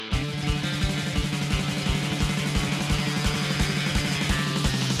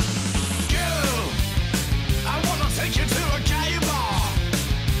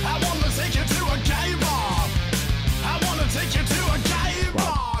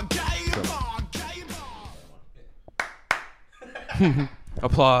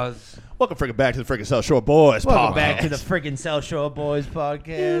Applause. Welcome freaking back to the freaking South Shore Boys Welcome podcast. back to the freaking South Shore Boys podcast.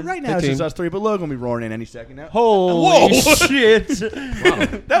 Yeah, right now it's just us three, but Logan will be roaring in any second now. Holy shit.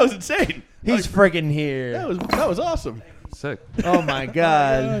 That was insane. He's freaking here. That was awesome. Sick. Oh my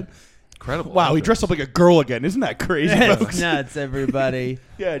god. Incredible. Wow, he dressed up like a girl again. Isn't that crazy, That's folks? nuts, everybody.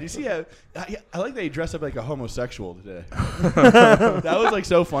 Yeah, do you see how... I like that he dressed up like a homosexual today. That was like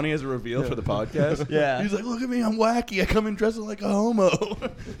so funny as a reveal for the podcast. Yeah. He's like, look at me, I'm wacky. I come in dressed like a homo.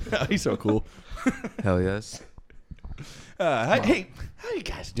 He's so cool. Hell yes. Hey, how you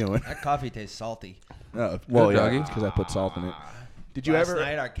guys doing? That coffee tastes salty. Well, Good yeah, doggy. it's because I put salt in it. Did you Last ever...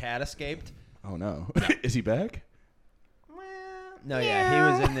 night our cat escaped. Oh, no. Is he back? No, yeah,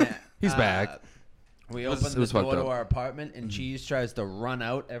 he was in there. He's back. We It was opened the fucked door to up. our apartment, and Cheese tries to run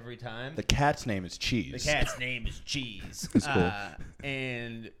out every time. The cat's name is The Cheese. cat's name is Cheese. That's cool.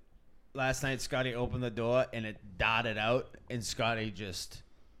 And last night, Scotty opened the door, and it dotted out, and Scotty just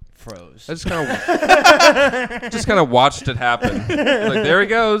froze. I just kind of watched it happen. Like, there he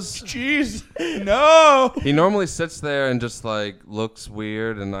goes. Cheese. No. He normally sits there and just like looks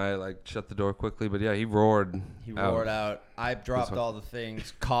weird, and I like shut the door quickly. But yeah, he roared. He roared out. I dropped all the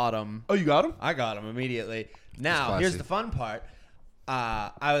things, caught him. Oh, you got him? I got him immediately. Now, classy. here's the fun part.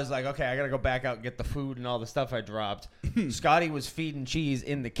 I was like, okay, I got to go back out and get the food and all the stuff I dropped. Scotty was feeding Cheese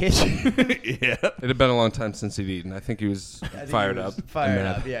in the kitchen. Yeah. It had been a long time since he'd eaten. I think he was fired up. Fired and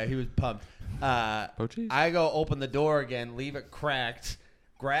mad. up, yeah. He was pumped. Cheese? I go open the door again, leave it cracked,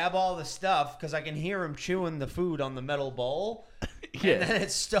 grab all the stuff because I can hear him chewing the food on the metal bowl. Yeah. And then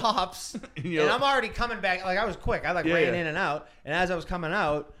it stops. And And I'm already coming back. Like, I was quick. I ran in and out. And as I was coming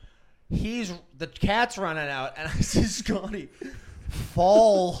out, the cat's running out. And I see Scotty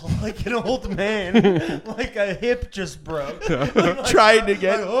fall like an old man. Like a hip just broke. Trying to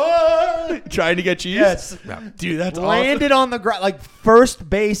get trying to get Cheese? Yes. Dude, that's Landed on the ground. Like first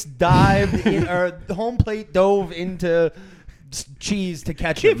base dived in, or home plate dove into Cheese to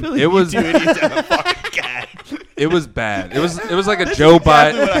catch him. It was. It was bad. It was like a Joe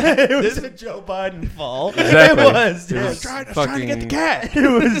Biden. It was a Joe Biden fall. Exactly. It was. It yes. was I was trying to get the cat. It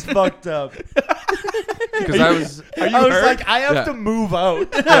was fucked up. Because I was. I was hurt? like, I have Yeah. to move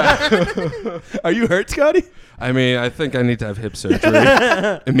out. Are you hurt, Scotty? I mean, I think I need to have hip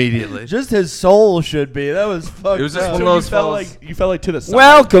surgery immediately. Just his soul should be. That was fucked It was just up. one of So those falls. you felt like to the side.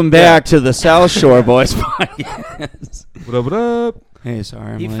 Welcome back to the South Shore Boys podcast. What up? What up? Hey,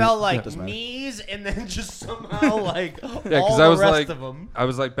 sorry. I'm He late. felt like doesn't matter. knees and then just somehow like Yeah, all because the I was rest like, of them. I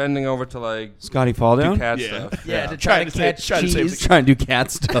was like bending over to like Scotty fall do down. cat Yeah. stuff. Yeah, to try to catch trying to save Cheese. the Trying to do cat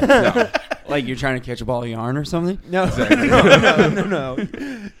stuff. Like you're trying to catch a ball of yarn or something. No, no.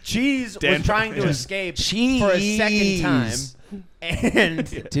 Cheese was trying to escape Cheese. for a second time,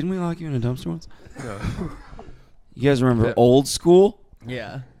 and Didn't we lock you in a dumpster once? No. You guys remember Yeah. Old School?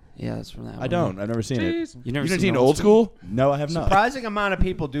 yeah, Yeah, that's from that one. I don't. I've never seen Jeez. You never it. You never seen Old School? No, I have not. surprising amount of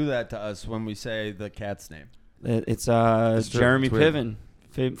people do that to us when we say the cat's name. It's true. Jeremy It's weird.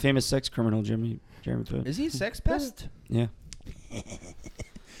 Piven, famous sex criminal. Jeremy Piven. Is he a sex pest? Yeah.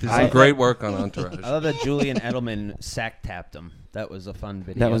 Did some great work on Entourage. I love that Julian Edelman sack tapped him. That was a fun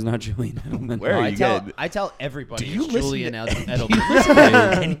video. That was not Julian Edelman. Where are you getting? I tell everybody Do you it's listen Julian to- Edelman.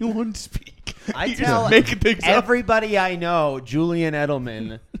 Can anyone speak? I You're tell just making things up. everybody I know Julian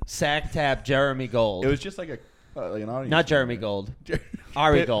Edelman sack tap Jeremy Gold. It was just like an audience. Not Jeremy Gold.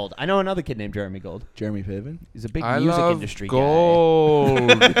 Ari Gold. I know another kid named Jeremy Gold. Jeremy Piven. He's a big I music love industry gold.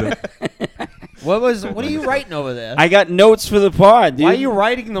 guy. What are you writing over there? I got notes for the pod, dude. Why are you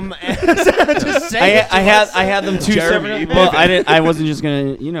writing them? Just say it to I us. had them two Jeremy separate. Well, Piven. I wasn't just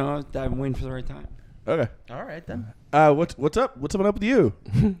gonna. I'm waiting for the right time. Okay. All right then. What's up? What's up with you?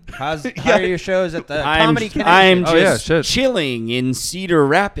 How are your shows at the Comedy Connection? I'm Oh, yeah, just shit. chilling in Cedar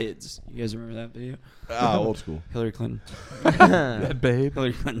Rapids. You guys remember that video? Old school. Hillary Clinton. Babe.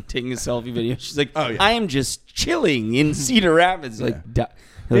 Hillary Clinton taking a selfie video. She's like, Oh, yeah. I am just chilling in Cedar Rapids. Yeah. Like,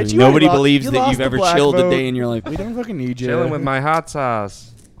 Hillary, Bitch, you nobody already believes you that lost you've the ever black chilled vote. a day in your life. We don't fucking need you. Chilling with my hot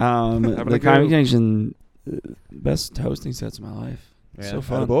sauce. The a Comedy go. Connection, best hosting sets of my life. Yeah. So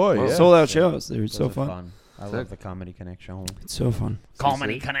fun. Boy, Wow. yeah. Sold out shows. They were Those so are fun. I love the Comedy Connection. It's so fun.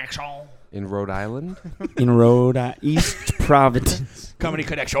 Comedy Connection. In Rhode Island. In Rhode East Providence. Comedy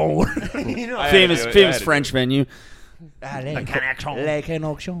Connection. You know, famous French venue. the Connection. Le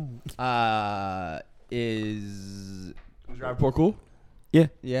Connection. Is Was Rappaport cool? Yeah.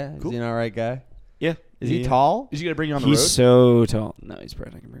 yeah? Cool. Is he an alright guy? Yeah. Is he Yeah. tall? Is he gonna bring you on the He's road? so tall. No, he's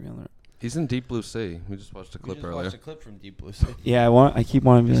probably not gonna bring me on the road. He's in Deep Blue Sea. We just watched a clip earlier. Watched a clip from Deep Blue Sea. Yeah, I keep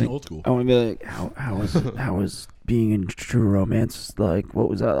wanting to be He's like, old school. I want to be like, how was being in true romance like? What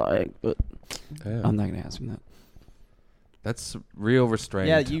was that like? But Yeah. I'm not gonna ask him that. That's real restraint.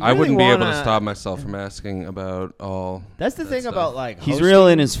 Yeah, you I really wouldn't be able to wanna- stop myself from asking about all. That's the that thing stuff. about like He's hosting. real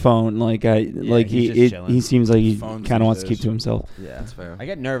in his phone. Like he's just chilling. he seems like he Phones kind of these wants to keep days. to himself. Yeah, That's fair. I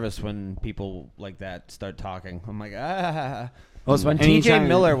get nervous when people like that start talking. I'm like, ah. Oh, so When anytime- TJ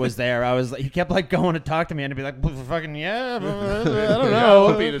Miller was there, I was like, he kept like going to talk to me and I'd be like, fucking yeah, I don't Yeah, know.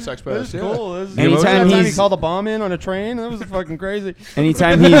 I'll be in a sex This pest. is cool. This is Anytime that time he he's- called a bomb in on a train, that was fucking crazy.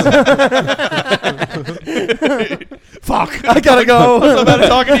 Anytime he's Fuck, I gotta go. I'm about to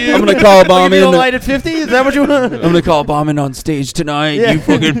talk to you. I'm gonna call a bomb You in. don't light at 50? Is that what you want? I'm gonna call a bomb in on stage tonight. Yeah. You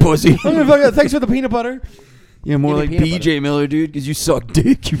fucking pussy. I'm gonna fucking, thanks for the peanut butter. Yeah, more Give me like peanut BJ Miller, dude, because you suck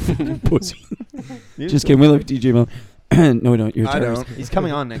dick, you fucking pussy. Just kidding. We look at DJ Miller. No, we don't. You're a I terrorist. don't. He's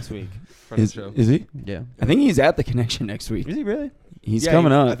coming on next week. Friend of the show. Is he? Yeah. I think he's at the Connection next week. Is he really? He's Yeah,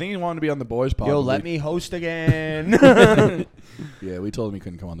 coming up. I think he wanted to be on the boys pod. Yo, but let we- me host again. Yeah, we told him he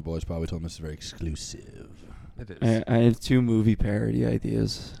couldn't come on the boys pod. We told him this is very exclusive. It is. I have 2 movie parody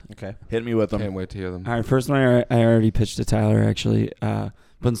ideas. Okay. Hit me with them. Can't wait to hear them. All right, first one I already pitched to Tyler, actually. But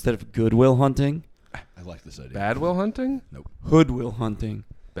instead of Goodwill Hunting, I like this idea. Bad will hunting? Hoodwill Hunting.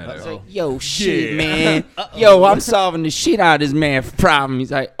 Better. It's like, Yo, shit, Yeah. man. Yo, I'm solving the shit out of this man problem.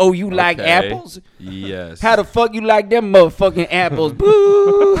 He's like, oh, you like Okay. apples? Yes. How the fuck you like them motherfucking apples?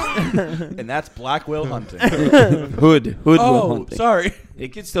 Boo! and that's Black Will Hunting. Hoodwill Oh, Hunting. sorry. It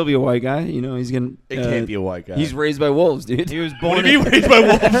could still be a white guy. You know, he's gonna. It can't be a white guy. He's raised by wolves, dude. He was What born. do you mean raised by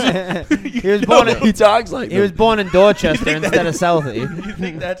wolves? He was born. In, He talks like he was born in Dorchester instead of Southie. You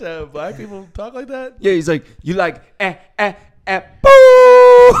think that's how black people talk like that? Yeah, he's like, you like boo!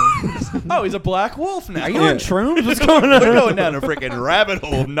 Oh, he's a black wolf now. Are you Yeah. on shrooms? What's going on? We're going down a freaking rabbit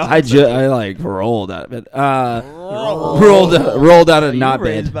hole. I like rolled out of it. Rolled out of not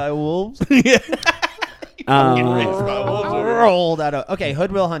raised bad. by wolves. yeah. Rolled out of. Okay,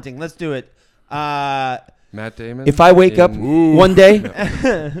 Hoodwill Hunting. Let's do it. Matt Damon? If I wake up in- one day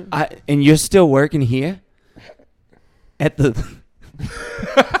and you're still working here at the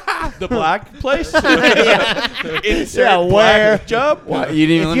The black place? Insert Yeah, black where? job? Why, you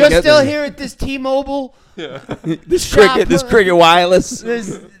didn't even If let you're me get still there. here at this T-Mobile, this cricket wireless.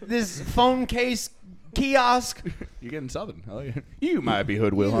 this phone case kiosk, You're getting southern. I like it. You might be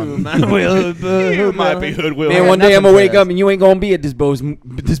Hoodwill Hunting. you You might be Hoodwill Man, Hunting. one day I'm gonna nothing wake fast. up and you ain't gonna be at this boost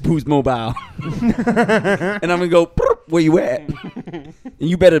mobile, and I'm gonna go, "Burp, where you at? And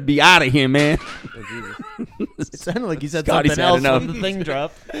you better be out of here, man. It sounded like you said Scotty's something had else enough. when the thing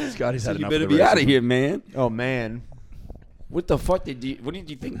dropped. Scotty's had You enough better of the be out of racism. here, man. Oh man, What the fuck what did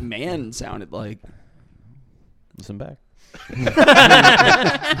you think man sounded like? listen back.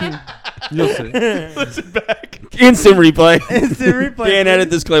 You'll see. Listen back. Instant replay. Instant replay, Can't edit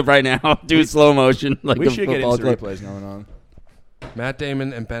please. this clip right now. Do it slow motion like We the should get football instant clip. replays going on. Matt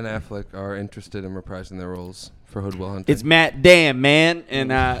Damon and Ben Affleck are interested in reprising their roles for Hoodwill Hunting. It's Matt Damn, man, and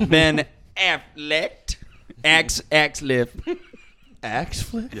Ben Affleck. Axe lift. Axe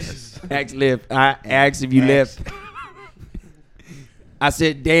flick? Yes. Axe lift. I axe if you Axe. left. I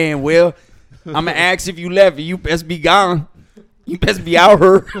said, damn, Will. I'm going to ask if you left. You best be gone. You best be out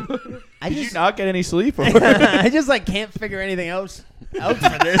here. I Did you just, not get any sleep? Or I just like can't figure anything else out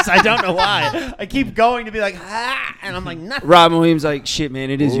for this. I don't know why. I keep going to be like and I'm like nothing. Robin Williams like, shit, man,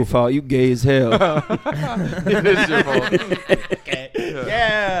 it is your fault. You gay as hell. It is your fault. Okay.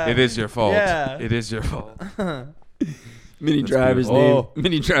 Yeah. It is your fault. Yeah. It is your fault. Mini That's driver's beautiful. name.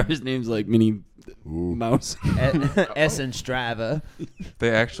 Mini driver's name's like Mini Mouse. Essence Strava. They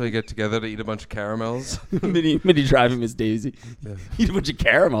actually get together to eat a bunch of caramels. Mini driving Miss Daisy. Yeah. Eat a bunch of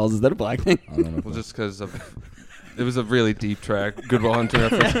caramels. Is that a black thing? I don't know. Well, just because it was a really deep track. Goodwill Hunting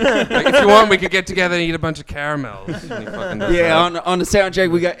reference. Like, if you want, we could get together and eat a bunch of caramels. And he fucking does Yeah, that. on the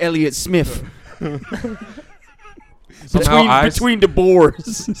soundtrack we got Elliott Smith. Somehow between the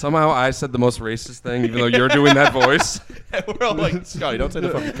boars. Somehow I said the most racist thing, even though you're doing that voice. We're all like, Scotty, don't say the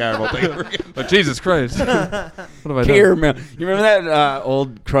fucking caramel thing ever again. But Jesus Christ. What have I done? Caramel. You remember that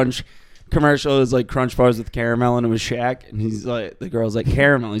old Crunch commercial? It was like Crunch bars with caramel, and it was Shaq, and he's like, the girl's like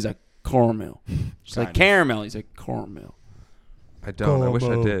caramel. He's like caramel. She's like caramel. He's like caramel. I don't. I wish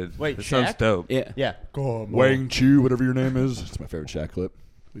I did. Wait, it sounds Shaq? dope. Yeah. Yeah. Wang Chu, whatever your name is. It's my favorite Shaq clip.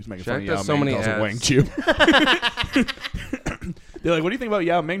 He's making fun Shaq of does Yao so Ming, many calls him ads. Wang Chu. They're like, what do you think about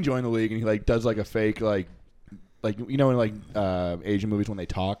Yao Ming joining the league? And he like does like a fake like you know in like Asian movies when they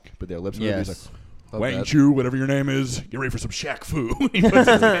talk but their lips move. He's like, Wang that. Chu, whatever your name is, get ready for some Shaq Fu. He puts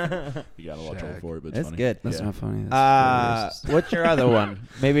his name. You got a lot of trouble for it, but it's That's funny. good. That's Yeah. not funny. That's What's your other one?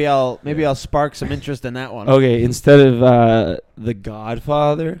 Maybe I'll spark some interest in that one. okay, instead of the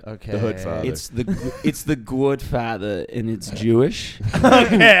Godfather, Okay. The Hood Father. it's the Good Father, and it's Jewish.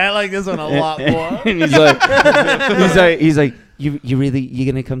 Okay, I like this one a lot more. And he's like,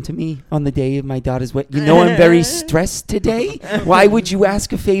 you're gonna come to me on the day of my daughter's wedding? You know I'm very stressed today. Why would you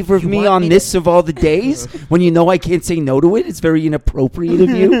ask a favor of me on this of all the days when you know I can't say no to it? It's very inappropriate of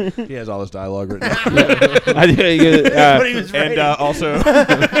you. He has all this dialogue written. But he was And writing. also,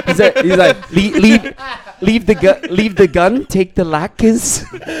 he's like, leave the gun, take the lacquers.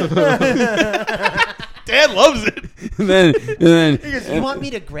 Dad loves it. and then He goes, you want me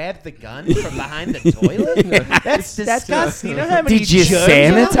to grab the gun from behind the toilet? That's disgusting. You don't have any Did you germs?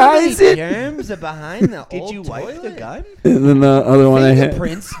 sanitize You don't have any it? Germs are behind the Did old you wipe toilet? the gun? And then the other one I had,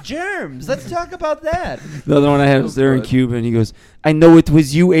 Fingerprints, germs. Let's talk about that. the other one I had was there in good. Cuba, and he goes, I know it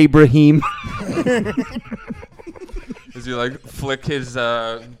was you, Abraham. Does he like flick his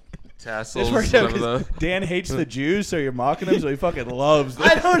tassels? This works out whatever 'cause Dan hates the Jews, so you're mocking him, so he fucking loves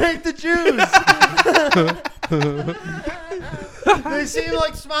I this. don't hate the Jews. They seem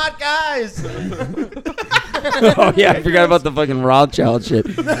like smart guys. Oh yeah, I forgot about the fucking Rothschild shit.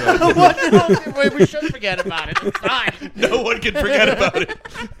 Wait, we should forget about it. It's fine. No one can forget about it.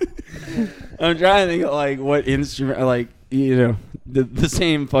 I'm trying to think of like what instrument, like the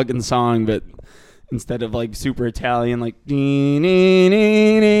same fucking song, but instead of like super Italian, like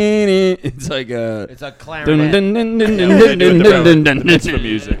it's like a. It's a clarinet. It's for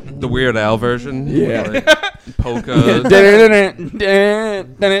music. The Weird Al version. Yeah. Like polka.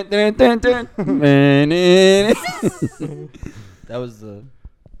 That was the.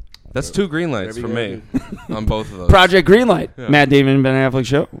 That's 2 green lights There for we me on both of those. Project Greenlight, Yeah. Matt Damon and Ben Affleck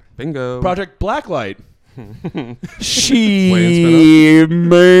show. Bingo. Project Blacklight. She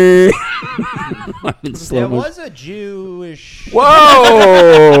me. There was a Jewish.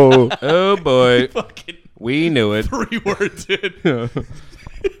 Whoa! Oh boy. Fucking We knew it. 3 words in.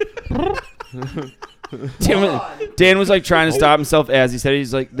 Dan was like trying to stop himself as he said it.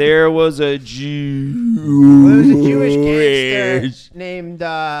 He's like, there was a Jew. There was a Jewish gangster named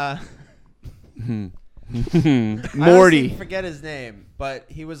I Morty. honestly forget his name, but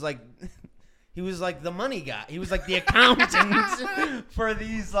he was like the money guy. He was like the accountant for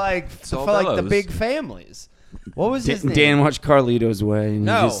these like all for like the Bellows. big families. What was his name? Dan watched Carlito's Way and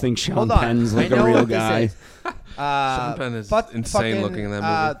No, he just thinks Sean hold on. Penn's like I a know real what this guy. is. Sean Penn is insane looking in that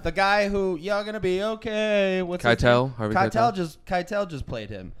movie. The guy who you're gonna be okay. What's his Keitel? name? Harvey Keitel just played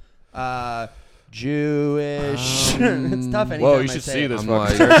him. Jewish. It's tough. Anytime Whoa, you I should say see it. this I'm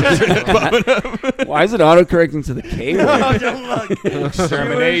fucking like- search engine popping up. Why is it autocorrecting to the K No, word? don't look.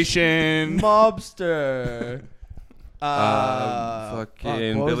 Extermination. Mobster.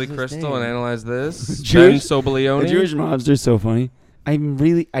 Fucking what was Billy his Crystal name? and Analyze This. Ben Jewish- Soboleone. The Jewish mobster is so funny. I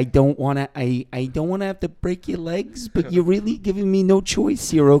don't wanna have to break your legs, but you're really giving me no choice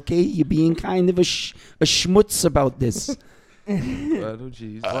here, okay? You're being kind of a schmutz about this. Oh,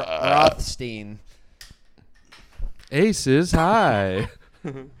 jeez. Rothstein. Aces high.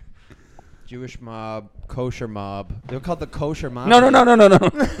 Jewish mob. Kosher mob. They were called the kosher mob. No. No.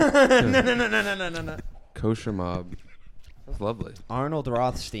 Kosher mob. That's lovely. Arnold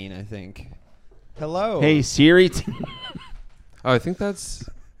Rothstein, I think. Hello. Hey Siri. Oh, I think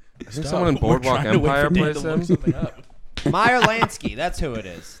someone in We're Boardwalk trying to wait Empire for Dan plays to look him. something up. Meyer Lansky. That's who it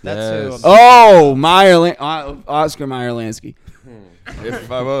is. That's Yes. who. Oh, Oscar Mayer Lansky. If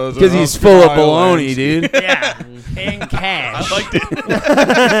I was Because he's full of baloney, dude. Yeah. In cash. I liked it.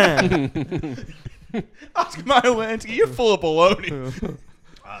 Oscar Mayer Lansky, you're full of baloney.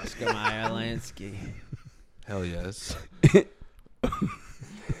 Oscar Meyer Lansky. Hell yes.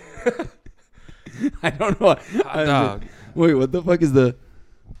 I don't know. Hot dog. Wait, what the fuck is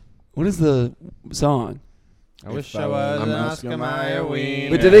what is the song? I wish I I was was an Oscar Oscar Mayer Meyer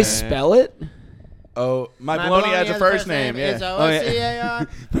Wiener. But do they spell it? Oh, my baloney has a first name, yeah. O-C-A-R.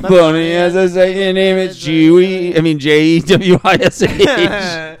 Baloney has a second name. It's Jewish.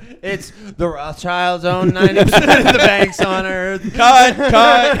 It's the Rothschilds own 90% of the banks on earth. Cut.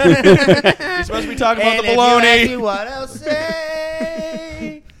 You're supposed to be talking about the And if you ask me baloney. what I'll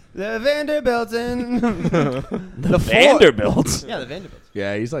say. The Vanderbilts in The Vanderbilts. Yeah, the Vanderbilts.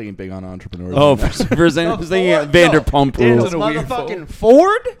 Yeah, he's like big on entrepreneurs. Oh, for a second, I was thinking Vanderpump Dan's Rules. in a weird Motherfucking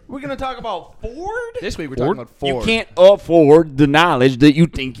Ford? We're gonna talk about Ford? This week we're talking about Ford. You can't afford the knowledge that you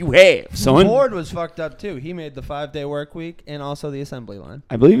think you have, son. Ford was fucked up too. He made the 5-day work week and also the assembly line.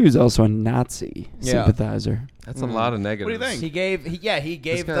 I believe he was also a Nazi Yeah. sympathizer. That's a lot of negatives. What do you think? He gave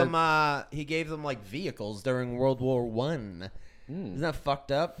guy- them he gave them like vehicles during World War One. Isn't that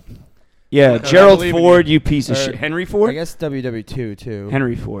fucked up? Yeah, I Gerald believe in Ford, you piece of Or- shit. Henry Ford? I guess WW2 too.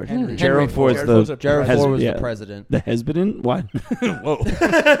 Henry Ford. Henry Gerald Ford. Ford's Gerald the Gerald Ford Ford was yeah. the president. The husband? What?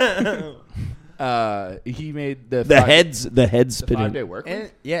 Whoa. He made the The head the 5-day spinning. work.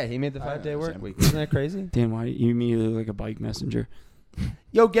 And, yeah, he made the 5-day work same. week. Isn't that crazy? Dan, why you immediately look like a bike messenger?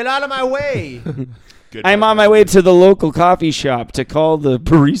 Yo, get out of my way! Good I'm on my way to the local coffee shop to call the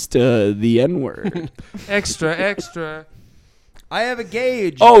barista the N-word. Extra, extra. I have a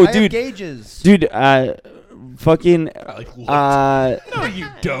gauge. Oh, I dude. have gauges. Dude, fucking, Like, what? no, you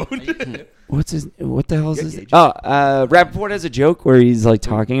don't. what the hell is Yeah, this? gauges. Rappaport has a joke where he's like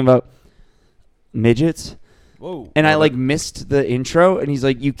talking about midgets, Whoa. and I like missed the intro, and he's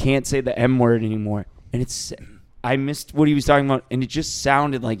like, you can't say the M word anymore, and I missed what he was talking about, and it just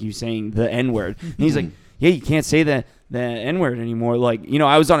sounded like you saying the N word. And he's like, yeah, you can't say the N word anymore. Like, you know,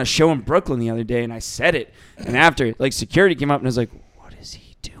 I was on a show in Brooklyn the other day, and I said it, and after, like, security came up, and I was like, what is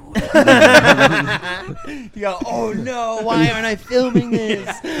he doing? You go, oh no, why aren't I filming this?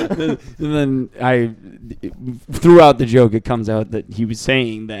 And then throughout the joke, it comes out that he was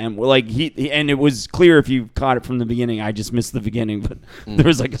saying the M word. Like, and it was clear if you caught it from the beginning. I just missed the beginning, but there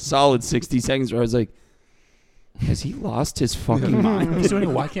was like a solid 60 seconds where I was like, has he lost his fucking mind? He's doing it.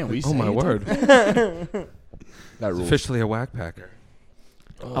 Why can't we? Oh say my it? word! That It's rules. officially a whack packer.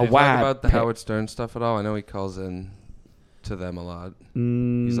 A Talk whack about the pack. Howard Stern stuff at all? I know he calls in to them a lot.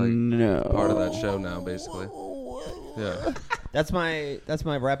 He's like no. Part of that show now, basically. Yeah, That's my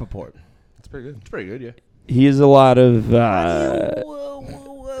Rappaport. it's pretty good. It's pretty good, yeah. He has a lot of.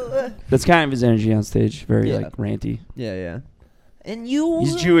 That's kind of his energy on stage. Very Yeah. like ranty. Yeah, yeah. And you?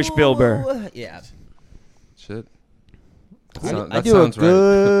 He's Jewish Bill Burr. Yeah. Shit. I That do a sounds right.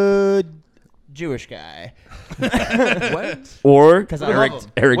 good Jewish guy. What? Or 'Cause I Eric, love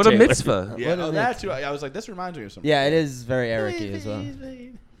him. Eric What a Taylor. mitzvah. Yeah, What is oh, it? that too. I was like, this reminds me of something. Yeah, it is very Eric-y as well.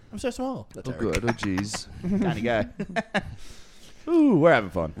 I'm so small. That's Oh, good. Oh, jeez. Tiny guy. Ooh, we're having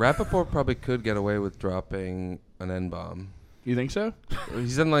fun. Rappaport probably could get away with dropping an N-bomb. You think so?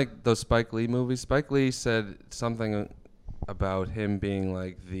 He's in like those Spike Lee movies. Spike Lee said something about him being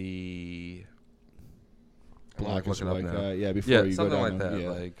like the Blackest look it up white now. guy. Yeah, before Yeah, you something go like down that. the- yeah.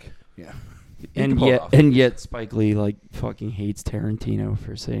 Like yeah. And pull it yet, off. and yet, Spike Lee like fucking hates Tarantino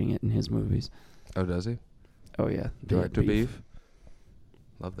for saying it in his movies. oh, does he? Oh yeah, they had Director beef.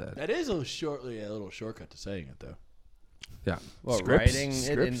 Love that. That is a little shortcut to saying it though. Yeah. What, Scripts? writing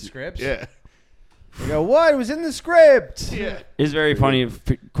it in scripts? Yeah. You go, what? It was in the script. Yeah. It's very funny of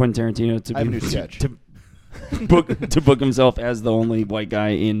Quentin Tarantino to I have a be new sketch. to book himself as the only white guy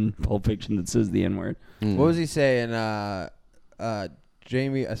in Pulp Fiction that says the N word. Mm. What was he saying?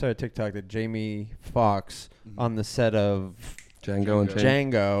 Jamie, I saw a TikTok that Jamie Foxx on the set of Django and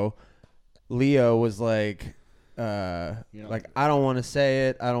Chain? Django, Leo was like, like I don't want to say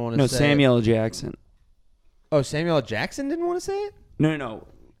it. I don't want to No, say Samuel it. L. Jackson. Oh, Samuel L. Jackson didn't want to say it? No.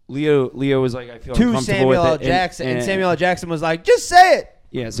 Leo was like, I feel To uncomfortable Samuel L. with it. Jackson. And Samuel L. Jackson was like, just say it.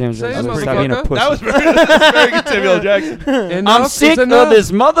 Yeah, Samuel Say it, Jackson was stop being a motherfucker. pussy. That was very good, Samuel L. Jackson. I'm Enough is sick of enough. this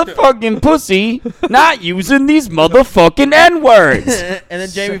motherfucking pussy not using these motherfucking N words. And then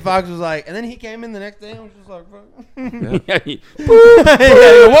Jamie Foxx was like, and then he came in the next day and was just like,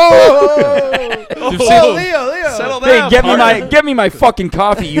 You've whoa, seen- Leo. Settle Hey, down. get me my fucking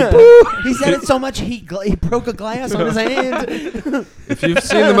coffee, you. He said it so much he broke a glass on his hand. If you've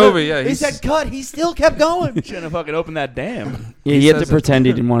seen the movie, yeah, He he's said cut. He still kept going. Shouldn't have fucking opened that dam. Yeah, He he had to says it. pretend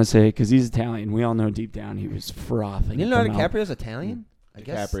he didn't want to say it because he's Italian. We all know deep down he was frothing. Leonardo at the mouth. DiCaprio's Italian? I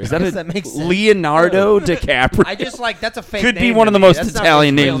guess. DiCaprio. Is that I guess a that makes sense. Leonardo DiCaprio? I just like that's a fake Could be name one to of the me. most That's not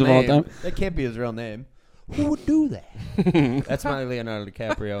Italian his real names of all name. time. That can't be his real name. Who would do that? That's my Leonardo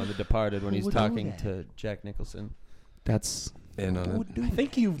DiCaprio in The Departed when he's would do talking that? to Jack Nicholson. That's in on it. I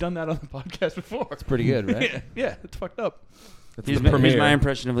think you've done that on the podcast before. It's pretty good, right? Yeah, yeah, it's fucked up. It's here's the my, here's premiere. my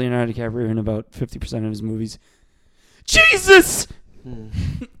impression of Leonardo DiCaprio in about 50% of his movies. Jesus!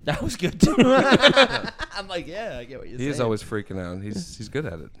 That was good too. I'm like, yeah, I get what you're saying. He is always freaking out. He's good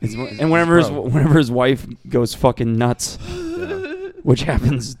at it. And whenever his wife goes fucking nuts, which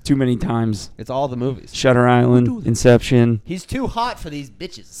happens too many times. It's all the movies. Shutter Island, Inception. He's too hot for these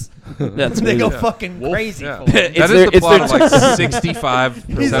bitches. That's They go weird. fucking crazy Yeah. for him. That is their- the it's plot of their- like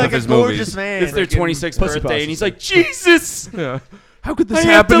 65% He's of like a his gorgeous movies. man. It's their 26th birthday, and he's like, Jesus! Yeah. How could this I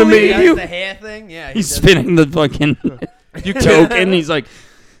have happen to to leave me? you. That's the hair thing. Yeah, He's spinning the fucking You token. He's like,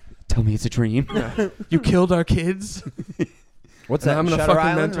 tell me it's a dream. You killed our kids. What's And that? I'm in a Shutter fucking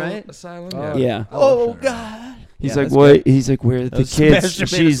Island, mental right? asylum. Oh. Yeah. Oh God. He's Yeah, like, that's what? good. He's like, where are the Those kids?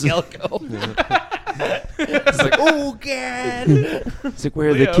 smashed him in a She's Skelko. It's like, Oh God. He's like, where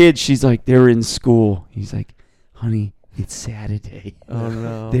are the Leo. kids? She's like, they're in school. He's like, honey, it's Saturday. Oh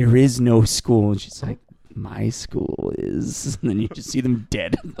no. There is no school. And she's like, my school is. And then you just see them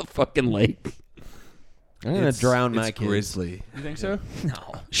dead in the fucking lake. I'm gonna drown my kids. Grizzly. You think so? No.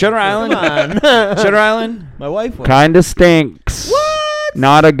 Shutter Island. Come on. Shutter Island. My wife went. Kind of stinks. What?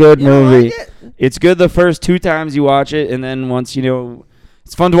 Not a good You don't movie. like it? It's good the first 2 times you watch it, and then once you know,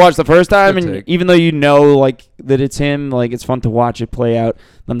 it's fun to watch the first time, Good and take. even though you know like that it's him, like it's fun to watch it play out.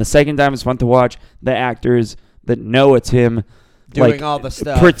 Then the second time it's fun to watch the actors that know it's him, Doing like all the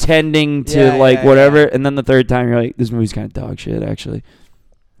stuff. pretending to Yeah, like yeah, whatever, yeah. and then the third time you're like, this movie's kind of dog shit actually.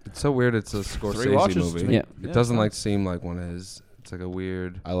 It's so weird. It's a Scorsese watches. movie. Yeah. It Yeah, doesn't fine. like seem like one of his. It's like a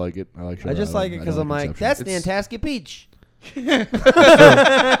weird. I like it. I like. I Shutter just Island. like it I because don't I'm like, Inception. that's It's- Nantasket Beach.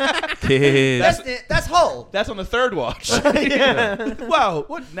 Kids. That's Hull. That's on the third watch. Yeah. Wow,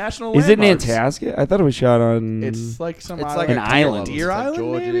 what national Is it landmarks? Nantasket? I thought it was shot on. It's like some It's island. like An a island. Deer It's like Island,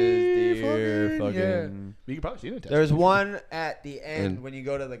 George's, maybe? Deer, fucking. Yeah. You can probably see it. There's one at the end And- when you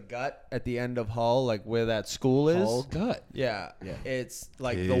go to the gut at the end of Hull, like where that school is. Hull gut. Yeah. Yeah. It's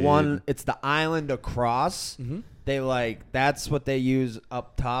like the Kid. one. It's the island across. Mm-hmm. They like that's what they use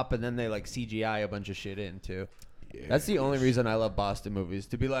up top, and then they like CGI a bunch of shit in too. That's the only reason I love Boston movies,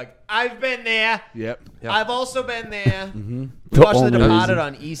 to be like, I've been there. Yep. Yeah. I've also been there. Mm-hmm. We watched The only Departed reason.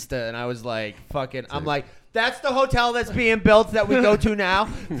 on Easter, and I was like, fucking, I'm like, that's the hotel that's being built that we go to now.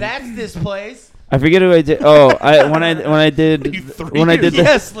 That's this place. I forget who I did. Oh, when I did the,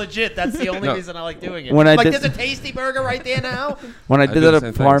 Yes, legit. That's the only No. reason I like doing it. When I like, did- there's a Tasty Burger right there now. when I I did do that the same thing,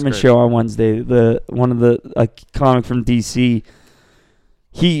 it's apartment great. show on Wednesday, one of the a comic from DC,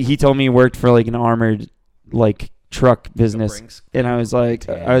 he told me he worked for like an armored like truck business, Brinks. and I was like,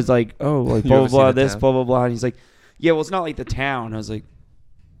 oh, like You blah blah ever blah seen The this Town? blah blah blah, and he's like, yeah, well, it's not like The Town. I was like,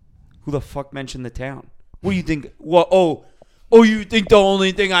 who the fuck mentioned The Town? What do you think? What? Oh, you think the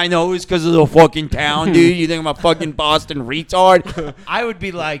only thing I know is because of the fucking town, dude? You think I'm a fucking Boston retard? I would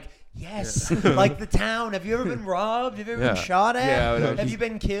be like, yes, like The Town. Have you ever been robbed? Have you ever Yeah. been shot at? Yeah, I would- Have you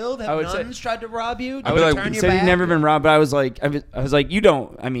been killed? I Have would say- nuns tried to rob you? Did I would you like- turn He your said back? he'd never been robbed, but I was like, I was like, you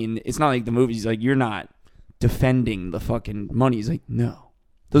don't. I mean, it's not like the movies. Like, you're not defending the fucking money. He's like, no,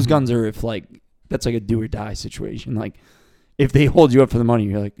 those guns are if like that's like a do or die situation. Like, if they hold you up for the money,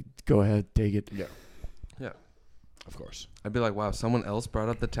 you're like, go ahead, take it. Yeah. Yeah. Of course. I'd be like, wow, someone else brought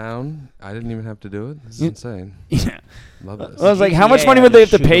up The Town. I didn't even have to do it. This is Yeah. insane. Yeah. Love this. I was like, how much GTA, money would they have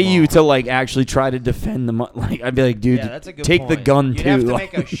to shoot pay them you all. to like actually try to defend the money? Like, I'd be like, dude, Yeah, that's a good take the point. gun You'd too. have to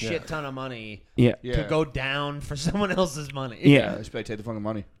Like, make a shit ton of money yeah. to go down for someone else's money. Yeah. I just be like, take the fucking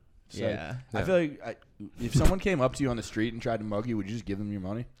money. So, Yeah. I feel like if someone came up to you on the street and tried to mug you, would you just give them your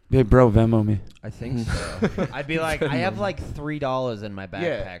money? Hey, bro, Venmo me. I think so. I'd be like, I have like $3 in my backpack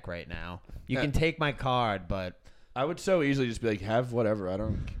Yeah. right now. You Yeah. can take my card, but I would so easily just be like, have whatever. I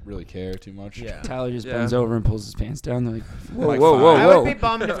don't really care too much. yeah. Tyler just Yeah. bends over and pulls his pants down. They're like, whoa, Like, whoa, fine. whoa, I whoa. would be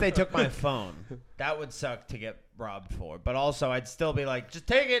bummed if they took my phone. That would suck to get robbed for. But also, I'd still be like, just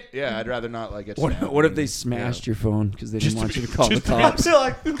take it. Yeah, I'd rather not like get What stabbed if and- they smashed your phone because they Just didn't want to you be- to call the just to be- cops?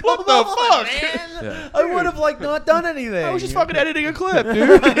 I'd be like, What the fuck? man? Yeah. I would have like not done anything. I was just fucking editing a clip,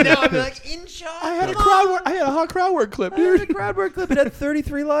 dude. I know. I'd be like, in shot. I had a hot crowd work clip, I had a dude. crowd work clip. It had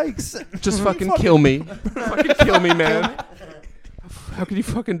 33 likes. Just fucking kill me. Fucking kill me, man. How can you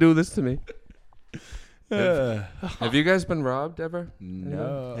fucking do this to me? Have you guys been robbed ever?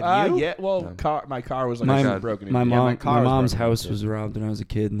 No. Have you? Yeah. Well, No. my car was like My- broken. My into. mom, Yeah, my car was mom's broken house into. was robbed when I was a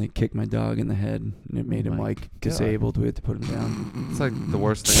kid, and they kicked my dog in the head, and it made him my like disabled. We had to put him down. It's like the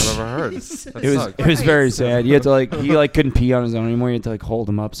worst thing I've ever heard. That It sucks. was very sad. You had to like he like couldn't pee on his own anymore. You had to like hold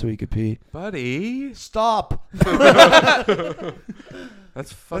him up so he could pee. Buddy. Stop.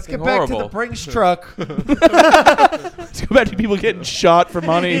 That's fucking Let's get horrible. back to the Brinks truck. Let's go back to people getting shot for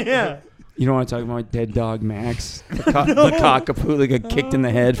money. Yeah. You don't want to talk about my dead dog Max, the cockapoo that got kicked in the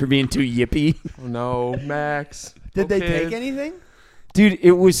head for being too yippy. Oh, no, Max. Did they Okay. take anything? Dude,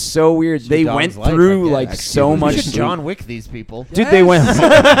 it was so weird. They dog's went life, I through guess. like so You much. should John Wick these people. Dude, they went.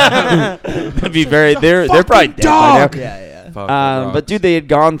 That'd be very. They're probably dead dog. by now. Yeah. Fuck, that But rocks. dude, they had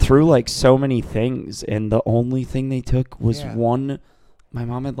gone through like so many things, and the only thing they took was Yeah. one my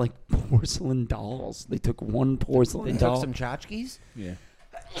mom had like porcelain dolls. They took one porcelain They doll. took some tchotchkes? Yeah.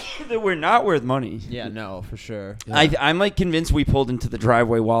 They were not worth money. Yeah, no, for sure. I'm like convinced we pulled into the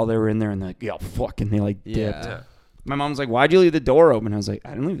driveway while they were in there and they're like, yeah, fuck, and they like dipped. Yeah. My mom's like, why'd you leave the door open? I was like, I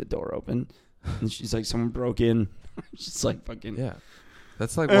didn't leave the door open. And she's like, someone broke in. She's like, fucking. Yeah.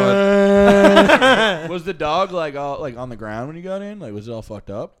 That's like what? Was the dog like all like on the ground when you got in? Like was it all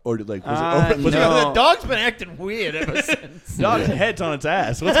fucked up, or did like was it No. The dog's been acting weird ever since. dog's head's on its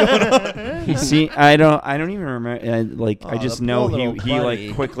ass? What's going on? See, I don't even remember. I just the know poor little he buddy.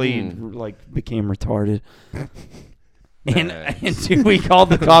 like quickly like became retarded. And dude, we called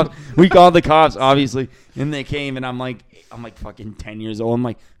the cops. We called the cops, obviously, and they came. And I'm like fucking 10 years old. I'm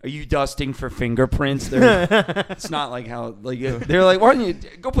like, are you dusting for fingerprints? It's not like how like they're like, why don't you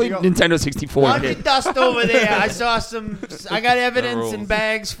go play Nintendo 64? Why don't kid? you dust over there? I saw some. I got evidence in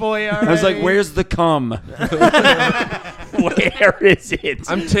bags for you. I was like, where's the cum? Where is it?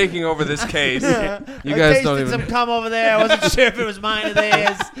 I'm taking over this case. You I guys don't tasted even. some cum over there. I wasn't sure if it was mine or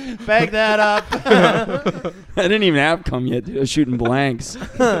theirs. Bag that up. I didn't even have cum yet, dude. I was shooting blanks.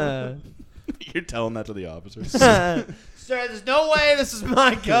 You're telling that to the officers. Sir, there's no way this is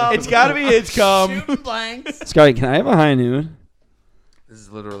my cum. It's gotta be his cum. Shooting blanks. Scotty, can I have a high noon? This is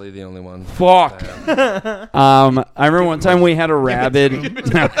literally the only one. Fuck. I remember one time we had a rabid.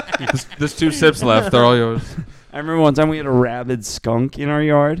 There's 2 sips left. They're all yours. I remember one time we had a rabid skunk in our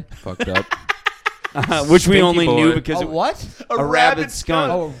yard, Fucked up. which we Stinky only boy. knew because A what? a rabid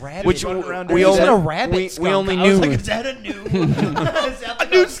skunk. Oh, a rabbit. Which Running around we doing You only said a rabbit we skunk. only I was knew like, is that a new? A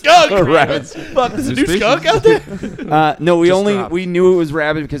new skunk. a rabbit. Fuck, there's a New new species. skunk out there. No, Just we knew it was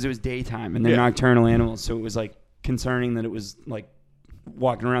rabid because it was daytime and they're Yeah. nocturnal animals, so it was like concerning that it was like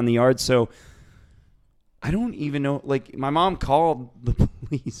walking around the yard. So I don't even know. Like my mom called the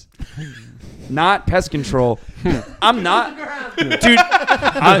police, not pest control. I'm not, dude.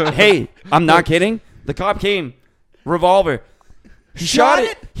 Hey, I'm not kidding. The cop came, revolver. He shot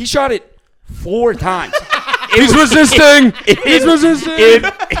it. He shot it 4 times. He's resisting. He's resisting.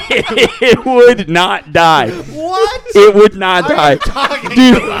 It would not die. What? It would not What are die. you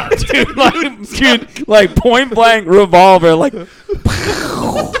talking about? Dude, like point blank revolver, like.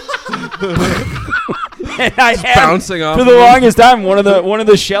 And I had, bouncing off for the longest time. One of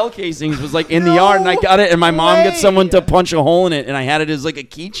the shell casings was like in the yard, and I got it. And my mom got someone to punch a hole in it, and I had it as like a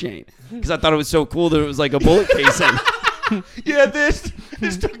keychain because I thought it was so cool that it was like a bullet casing. Yeah, this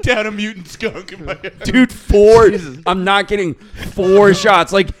took down a mutant skunk in my head. Dude, 4. I'm not kidding. 4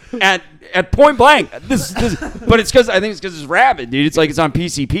 shots, like at point blank. This, but it's because I think it's because it's rabid, dude. It's like it's on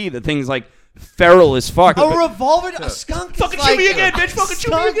PCP. The thing's like feral as fuck. A revolver, a skunk. Fucking is shoot like, me again, bitch. Fucking shoot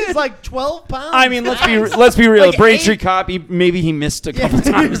me skunk again. is like 12 pounds. I mean, let's be real. Like Braintree 8. cop, maybe he missed a couple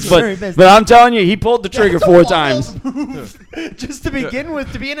Yeah, times, sure he missed. but I'm telling you, he pulled the trigger That's a 4 wild times. move. Just to begin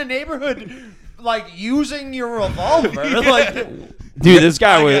with, to be in a neighborhood, like using your revolver, like Dude, this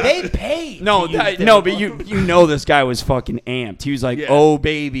guy was. they pay. No, to use their no, but revolver. you know this guy was fucking amped. He was like, Yeah. "Oh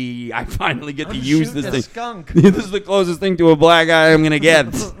baby, I finally get to I'm use shooting this a thing. skunk. This is the closest thing to a black eye I'm gonna get.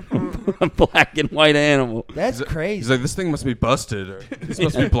 A black and white animal." That's crazy. He's like, this thing must be busted, or this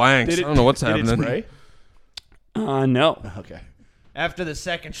must be blanks. I don't know what's did happening. It spray? No. Okay. After the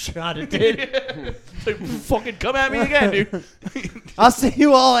second shot, it did. It's like, fucking come at me again, dude. I'll see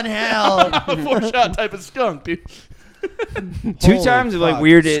you all in hell. I'm a 4-shot type of skunk, dude. 2 Holy times like fuck.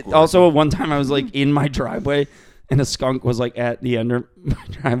 weird. Also, one time I was like in my driveway, and a skunk was like at the end of my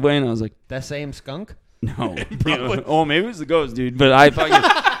driveway, and I was like, That same skunk? "No." Oh, maybe it was the ghost, dude. But I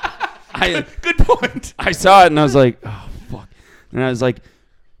fucking, Good point. I saw it, and I was like, "Oh fuck!" And I was like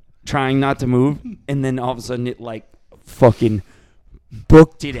trying not to move, and then all of a sudden it like fucking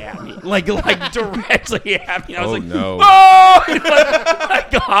booked it at me, like directly at me. I was Oh, like, no. "Oh!" And,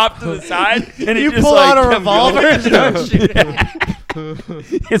 like, I hopped to the side, and You it just pull like, out a kept revolver going. and start shooting.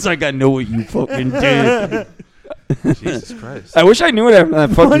 It's like, I know what you fucking did. Jesus Christ. I wish I knew it after that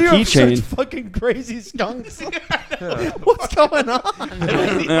Why fucking do you have such keychain. fucking crazy skunks? What's going on?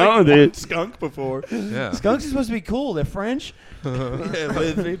 No, dude. Skunk before. Yeah. Skunks are supposed to be cool. They're French. Uh-huh.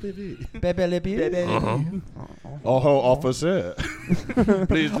 Officer, Oh, officer.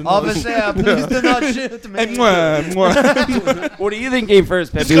 Please do please do not shoot me. What do you think came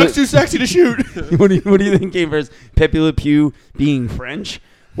first, Pepe? Skunk's too sexy to shoot. What do you think came first? Pepe Le Pew being French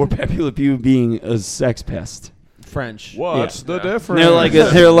or Pepe Le Pew being a sex pest? French. What's the Yeah. difference?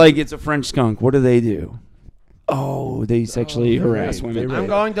 They're like it's a French skunk. What do they do? Oh, they sexually harass rape. women. They I'm rape.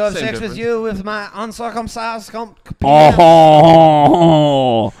 going to have Same sex with difference. you with my uncircumcised skunk.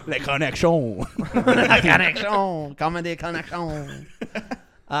 Oh, Le connection. Connection. Comedy connection.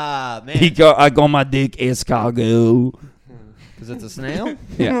 Man. I got my dick escargot. Because it's a snail?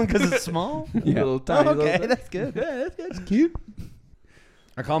 Yeah. Because it's small? Yeah. Little tiny Okay, little- that's good. Yeah, that's good. It's cute.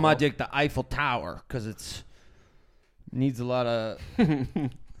 I call my dick the Eiffel Tower because it's needs a lot of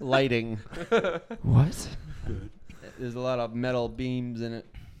lighting. What? There's a lot of metal beams in it.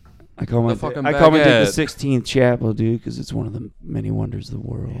 I call my fucking dick the baguette. 16th chapel, dude, because it's one of the many wonders of the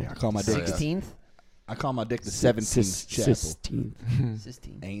world. Yeah, I call my dick. 16th? I call my dick the 17th chapel. 16th.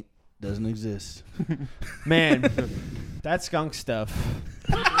 16th. Doesn't exist. Man, that skunk stuff.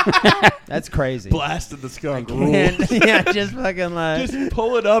 That's crazy. Blasted the skunk. And, yeah, just fucking like. Just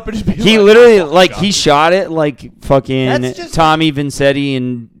pull it up and just be He like, literally, "Oh, fuck, like, skunk." he shot it like fucking That's just- Tommy Vincetti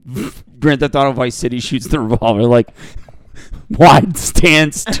and Grand Theft Auto Vice City shoots the revolver, like, wide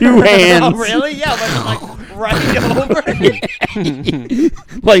stance, 2 hands. Oh, really? Yeah, like right over.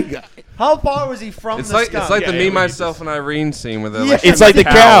 Like, How far was he from It's the like skunk? it's like the Yeah, me, yeah, myself, and Irene scene with the Yeah. like, it's like the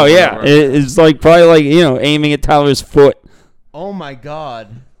cow, yeah. or- It's like probably like, you know, aiming at Tyler's foot. Oh, my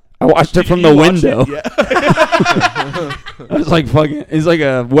God. I watched it from the You watch window. it? Yeah. It was like fucking. It's like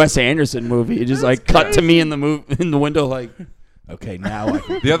a Wes Anderson movie. It just like cut to me in the window, like. Okay, now I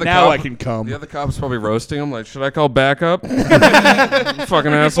can. The other now cop, I can come. The other cop's probably roasting him. Like, should I call backup?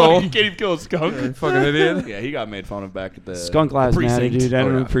 Fucking asshole. You can't even kill a skunk. You fucking idiot. Yeah, he got made fun of back at the Skunk lives matter, precinct. dude. I Oh,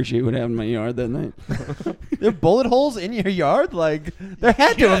 don't yeah. appreciate what happened in my yard that night. There are bullet holes in your yard? Like, there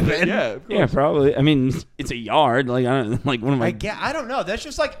had to have been. Yeah, of Yeah, course. probably. I mean, it's a yard. Like, I don't like. What am I? I don't know. That's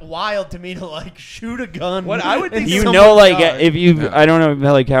just like wild to me to like shoot a gun. What I would in think You someone's know, like yard. if you, Yeah. I don't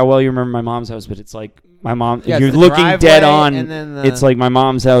know like how well you remember my mom's house, but it's like my mom. Yeah, if you're it's the looking dead driveway on, and then the- it's like my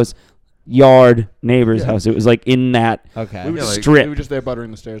mom's house, yard, neighbor's Yeah. house. It was like in that Okay. We were, Yeah, just, like- strip. we were just there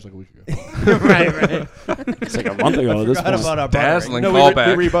buttering the stairs like a week ago. right. It's like a month ago. At this Forgot point. about our Dazzling no, callback.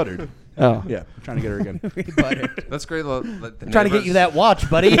 we rebuttered. Oh, Yeah, trying to get her again. buttering. That's great. Like, the Trying to get you that watch,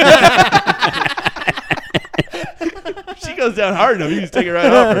 buddy. She goes down hard enough, you just take it right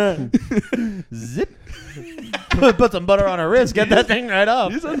off her. Zip. Put some butter on her wrist. Get that thing right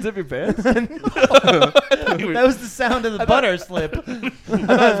off. You just unzip your pants. That was the sound of the butter slip. I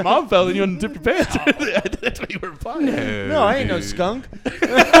thought his mom fell and you unzipped your pants. That's why you were fine. No, I ain't no skunk.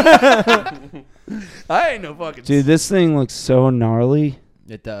 I ain't no fucking. dude, this thing looks so gnarly.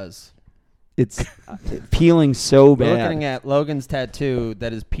 It does. It's peeling so We're bad. looking at Logan's tattoo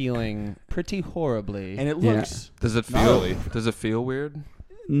that is peeling pretty horribly. And it Yeah. looks. Does it feel? Gnarly. Does it feel weird?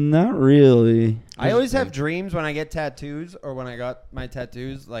 Not really. I always have dreams when I get tattoos or when I got my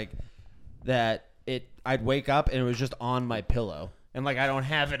tattoos, like that I'd wake up and it was just on my pillow. And like I don't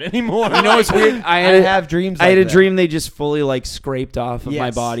have it anymore. You know what's weird? I have dreams I had like a that. dream they just fully like scraped off of my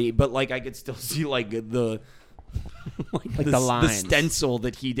Yes. body, but like I could still see like the Like the lines. stencil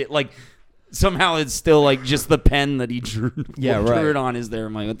that he did. Like somehow it's still like just the pen that he drew. Yeah, drew right. it on is there.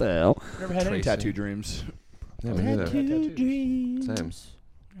 I'm like, what the hell? Never had any Tracy. tattoo dreams. Yeah, me neither. dreams. Same.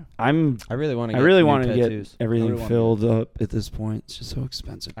 I really want to. I really want to tattoos. get everything Everyone filled up at this point. It's just so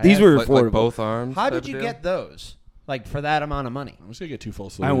expensive. I These have, were Like affordable. both arms. How type did of you deal? get those? Like for that amount of money? I'm just gonna get 2 full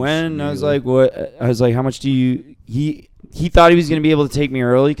sleeves. I went and I was like, immediately. "What?" I was like, "How much do you?" He thought he was gonna be able to take me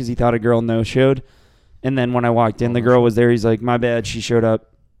early because he thought a girl no showed, and then when I walked in, the girl was there. He's like, "My bad, she showed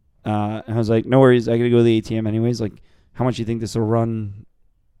up," and I was like, "No worries, I gotta go to the ATM anyways." Like, how much do you think this will run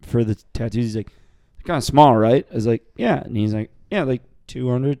for the tattoos? He's like, "Kind of small, right?" I was like, "Yeah," and he's like, "Yeah, like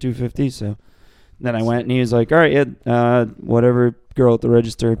 200, 250." So then I went and he was like, "All right, yeah, whatever, girl at the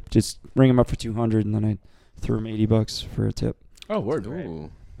register, just ring him up for 200," and then I threw him $80 for a tip. Oh, word. Ooh,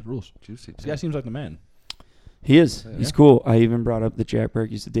 That rules. juicy. This guy seems like the man. He is. Yeah. He's cool. I even brought up that Jack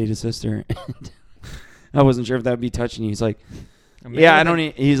Burke used to date his sister. And I wasn't sure if that would be touching. He's like, yeah, I don't.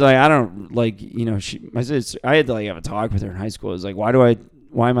 He's like, I don't like, you know, my sister. I had to like have a talk with her in high school. It's like, why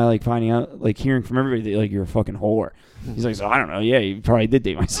am I like finding out, like hearing from everybody that like you're a fucking whore? He's like, so I don't know. Yeah, you probably did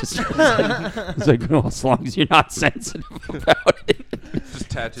date my sister. It's like, well, as long as you're not sensitive about it.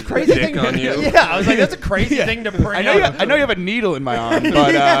 Just tattooed Crazy dick thing. on you. Yeah, I was like, that's a crazy thing to bring I know, up. I know you have a needle in my arm,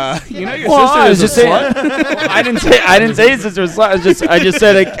 but you know your Well, sister I was is just a saying. slut. I didn't say his sister was slut. I just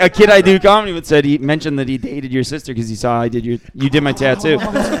said a kid I do comedy with said he mentioned that he dated your sister because he saw you did my tattoo.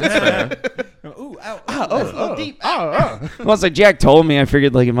 Ooh, ow, ow, that's a little deep. Ow. Well, it's like Jack told me. I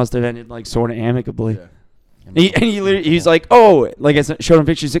figured like it must have ended like sort of amicably. Yeah. He's like, oh, like I showed him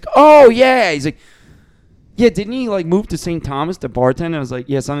pictures. He's like, oh yeah. He's like, yeah. Didn't he like move to St. Thomas to bartend? I was like,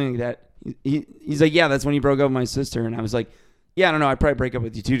 yeah, something like that. He's like, yeah, that's when he broke up with my sister. And I was like, yeah, I don't know. I'd probably break up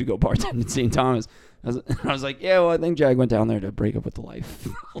with you too to go bartend in St. Thomas. I was like, yeah, well, I think Jack went down there to break up with the life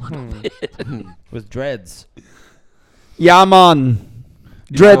a little bit. With dreads. Yeah, man.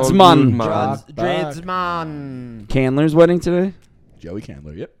 Dreads, Oh, man. dude, man. Dreads, man. Candler's wedding today. Joey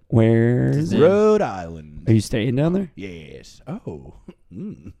Candler. Yep. Where's Rhode Island. Are you staying down there? Yes. Oh.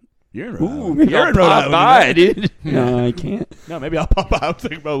 You're in Rhode Ooh, Island. maybe You're I'll in Rhode pop Island. by, dude. No, I can't. No, maybe I'll pop out. I was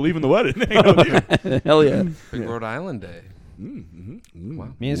thinking about leaving the wedding. Hang out with you. Hell yeah. Big Rhode Island Day.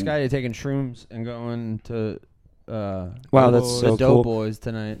 Wow. Me and Scotty are taking shrooms and going to Wow, that's the so Dough cool. Boys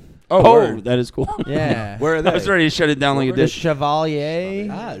tonight. Oh, word. that is cool. Yeah. Where are I they? was ready to shut it down like a The dish. Chevalier.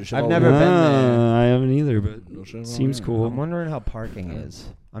 the I've Chevalier. never been there. I haven't either, but No Chevalier. seems cool. I'm wondering how parking is.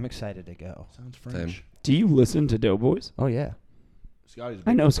 I'm excited to go. Sounds French. Same. Do you listen to Doughboys? Oh yeah. Scotty's a I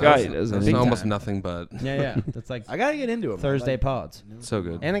big know fan. Scotty That's does. I that's think. almost nothing but. Yeah. That's like I gotta get into him. Thursday pods. So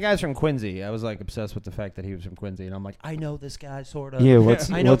good. And the guy's from Quincy. I was like obsessed with the fact that he was from Quincy, and I'm like, I know this guy sort of. Yeah,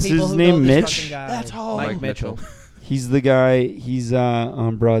 what's I know what's people his who know name? this Mitch? fucking guy. That's all. Mike Mitchell. He's the guy. He's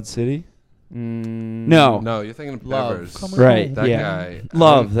on Broad City. Mm, No. No, you're thinking of Love. Bevers. Come Right. That yeah. guy.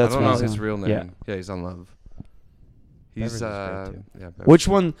 Love, I that's don't what know he's his on. real name. Yeah. Yeah, he's on Love. Bevers He's is great, too. Bevers. Which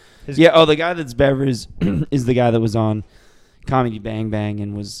one? His- Yeah. Oh, the guy that's Bevers is the guy that was on Comedy Bang Bang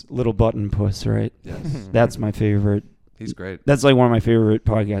and was Little Button Puss, right? Yes. That's my favorite. He's great. That's like one of my favorite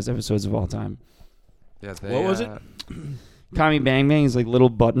podcast episodes of all time. Yeah. What was it? Comedy Bang Bang is like Little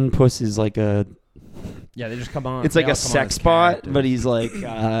Button Puss is like a. Yeah, they just come on. It's They like all a come on sex as bot, characters. but he's like,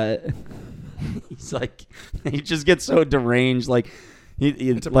 he's like, he just gets so deranged. Like,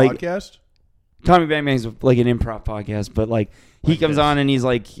 It's a like podcast. Comedy Bang Bang is like an improv podcast, but like he Like comes this. on and he's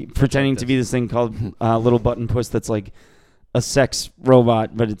like pretending to be this thing called Little Button Puss that's like a sex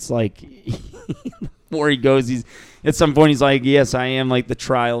robot, but it's like the more he goes, he's at some point he's like, yes, I am like the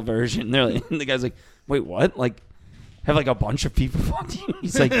trial version. They're like, and the guy's like, wait, what? Like, have like a bunch of people fucked you?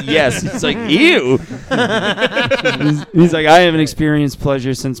 He's like, yes. He's like, ew. he's like, I haven't experienced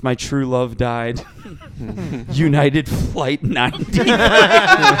pleasure since my true love died. United Flight 90.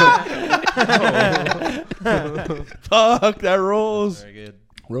 Fuck, that rolls. Very good.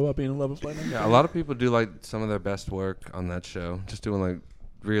 Robot being in love with Flight 99. Yeah, a lot of people do like some of their best work on that show. Just doing like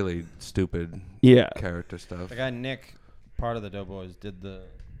really stupid Yeah. character stuff. The guy Nick, part of the Doughboys, did the.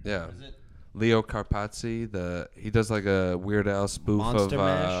 Yeah. What is it? Leo Carpazzi, he does like a Weird Al spoof Monster of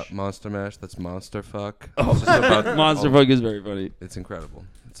Mash? Monster Mash. That's Monster Fuck. Oh, It's just about Monster all- Fuck is very funny. It's incredible.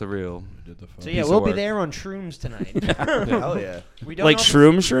 It's a real. So yeah, piece we'll of be work. there on shrooms tonight. Hell yeah. We don't Like know if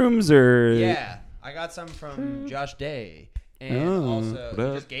shrooms or Yeah, I got some from Josh Day, and Oh. also What he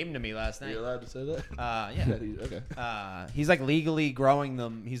up? just gave them to me last night. allowed to say that? Yeah. Okay. He's like legally growing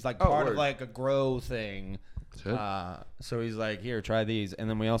them. He's like Oh, part of word. like a grow thing. Shit. So he's like, here, try these, and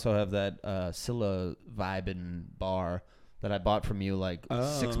then we also have that Scylla Vibin bar that I bought from you like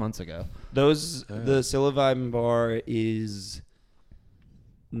 6 months ago. those Yeah. the Psilocybin bar is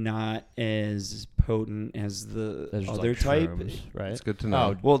not as potent as the There's other like type. shrooms, right? It's good to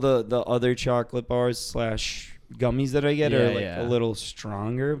know. Well, the other chocolate bars / gummies that I get are Yeah, like yeah. a little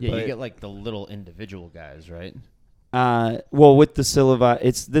stronger. Yeah, but, you get like the little individual guys, right? well, with the Psilocybin,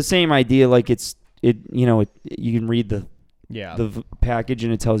 it's the same idea. Like you can read the Yeah. package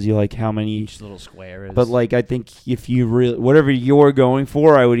and it tells you like how many. Each little square is. But like I think if you really whatever you're going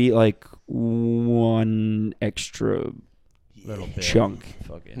for, I would eat like one extra little bit. chunk.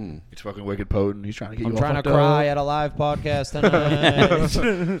 Fucking. It's fucking wicked potent. He's trying to get I'm you trying all to fucked cry up. at a live podcast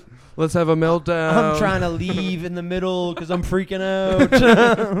tonight. Let's have a meltdown. I'm trying to leave in the middle because I'm freaking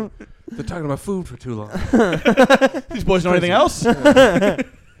out. They're talking about food for too long. These boys know anything else?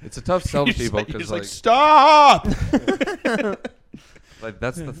 It's a tough sell to You're just people like, you're because just like, like, stop!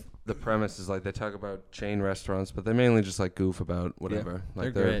 that's the premise is like they talk about chain restaurants, but they mainly just like goof about whatever.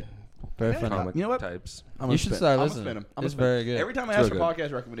 Like They're great. Very funny. comic You know what? types. You should start I'm listening. spin 'em. It's very good. Every time I It's ask for real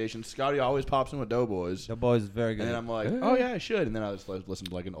podcast recommendations, Scotty always pops in with Doughboys. The boys is very good. And then I'm like, Yeah. oh yeah, I should. And then I just like, listen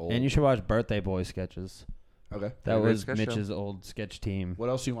to like an old. And you should watch Birthday Boy sketches. Okay. That Great was sketch show. Mitch's old sketch team. What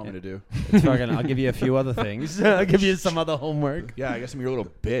else do you want me to do? It's fucking. I'll give you a few other things. I'll give you some other homework. Yeah, I guess I'm your little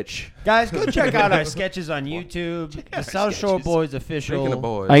bitch. Guys, go check out our sketches on YouTube. The our South Shore sketches. Boys Speaking official. of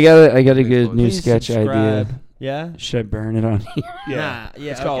boys, I got a Big good boys. new Please sketch subscribe. idea. Yeah. Should I burn it on here? Nah,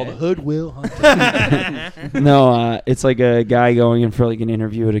 yeah. It's called okay. Hood Will Hunting. No, it's like a guy going in for like an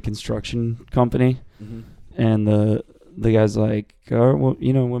interview at a construction company, and the guy's like, oh, well,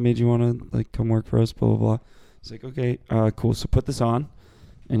 you know, what made you want to like come work for us? Blah blah blah. He's like, okay, cool. So put this on,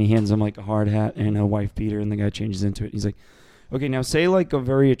 and he hands him like a hard hat and a wife beater, and the guy changes into it. He's like, okay, now say like a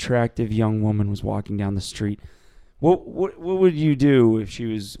very attractive young woman was walking down the street. What would you do if she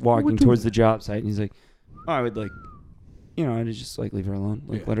was walking towards the job site? And he's like, oh, I would like, you know, I'd just like leave her alone,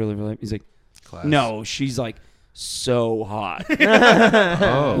 like let her live her life. He's like, class. no, she's like so hot.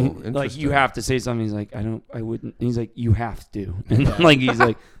 Oh, Like interesting. you have to say something. He's like, I wouldn't. And he's like, you have to. And like he's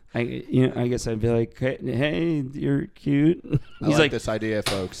like, I guess I'd be like, hey, you're cute. I He's like, this idea,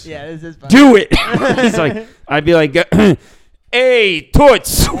 folks. Yeah, this is fun. do it. He's like, I'd be like, hey,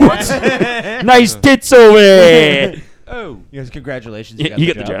 toots, nice tits over there. Oh. Yes, congratulations.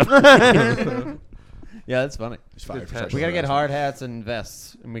 You get the job. Yeah, that's funny. He's fired for We sexual We gotta get harassment. hard hats and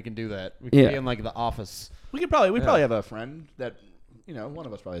vests, and we can do that. We can Yeah. be in like the office. We probably have a friend that, one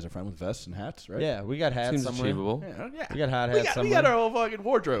of us probably has a friend with vests and hats, right? Yeah, we got hats Seems somewhere. achievable. Yeah. We got hot hats We somewhere. got our whole fucking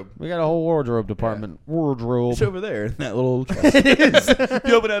wardrobe. We got a whole wardrobe department. Wardrobe. It's over there in that little chest. It is.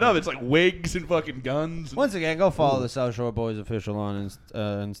 You open that up, it's like wigs and fucking guns. Once again, go follow the South Shore Boys official on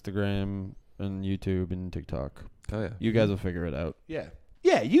Instagram and YouTube and TikTok. Oh yeah. You guys will figure it out. Yeah.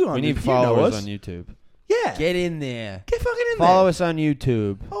 Yeah, you on We need you followers know us. on YouTube. Yeah. Get in there. Get fucking in Follow there. us on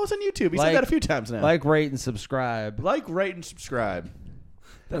YouTube. Follow us on YouTube. He Like- said that a few times now. Like, rate, and subscribe. Like, rate, and subscribe.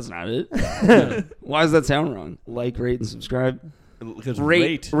 That's not it. Why does that sound wrong? Like, rate, and subscribe. Because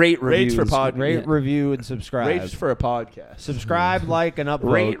Rate rates reviews. for pod. Rate, Yeah. review, and subscribe. Rates for a podcast. Subscribe, like, and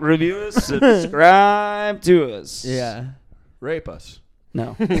upvote. Rate, review us, subscribe to us. Yeah. Rape us.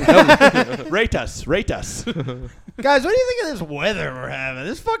 No. Rate us. Rate us. Guys, what do you think of this weather we're having?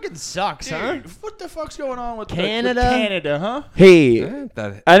 This fucking sucks, huh? Dude, what the fuck's going on with Canada? with Canada, huh? Hey,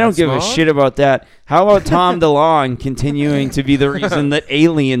 I don't that give a small? shit about that. How about Tom DeLonge continuing to be the reason that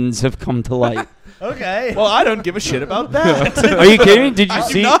aliens have come to light? Okay. Well, I don't give a shit about that. Are you kidding me? Did you I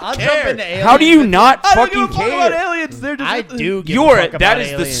do see? not I'll care. jump into aliens. How do you not I don't give fucking a fuck about care? aliens. They're just I do give You're a fuck that about is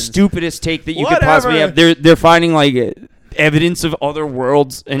the aliens. stupidest take that you could possibly Whatever. have. They're finding like evidence of other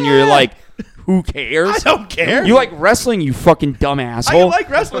worlds, and you're like, who cares? I don't care. You like wrestling, you fucking dumb I asshole. like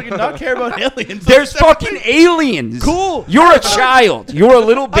wrestling and not care about aliens. There's fucking aliens. Cool. You're a child. You're a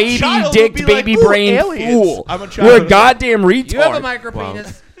little baby child dicked, would be like, baby "Ooh, brain aliens." fool. I'm a You're a child. goddamn retard. You have a micro Wow.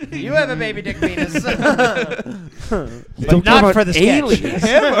 penis. You have a baby dick penis. Don't not talk for about the sketch. aliens. You.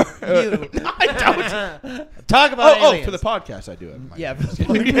 I don't. Talk about Oh, aliens. for the podcast, I do have. Yeah, for the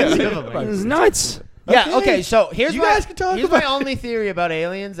podcast. You have a micro This is nuts. Yeah, okay, so here's You my, guys can talk here's my about only theory about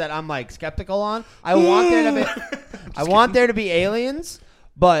aliens that I'm like skeptical on. I want there to be aliens,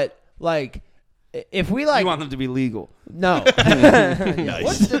 but like if we like You want them to be legal. no.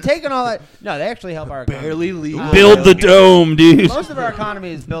 What's the taking all that? No, they actually help our economy. Barely legal. Build the dome, dude. Most of our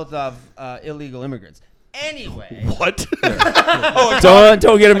economy is built off illegal immigrants. Anyway, What?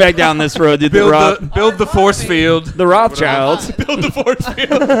 Don't get him back down this road, dude. Build the force field. The Rothschilds. Build the force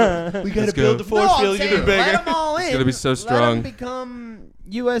field. We gotta Let's build go. the force no, I'm field saying even bigger. let them all in. gonna be so Let strong. them become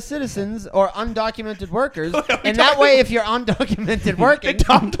U.S. citizens or undocumented workers, Are we and that talking- way, if you're undocumented working, Did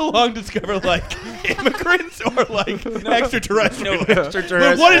Tom DeLonge discover like immigrants or like extraterrestrials?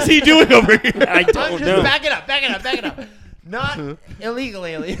 But what is he doing over here? I I'm don't just know. back it up. Not illegal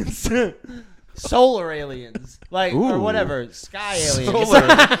aliens. Solar aliens. Like, or Ooh. whatever. Sky aliens.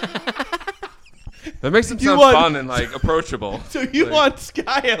 That makes them You sound want- fun and like approachable. So you Like, want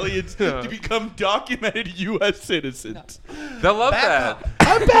sky aliens Yeah. to become documented U.S. citizens? They'll love Back that. up.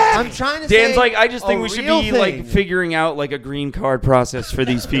 I'm back. I'm trying to Dan's say like, I just think a we should real be like thing. figuring out like a green card process for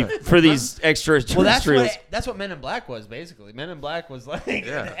these people, for these Well, extraterrestrials. that's what Men in Black was, basically. Men in Black was like,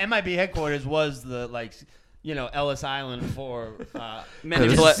 Yeah. the MIB headquarters was the, like, Ellis Island for Men in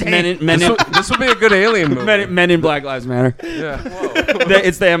This- Black. This will be a good alien movie. Men in Black Lives Matter. Yeah. Whoa.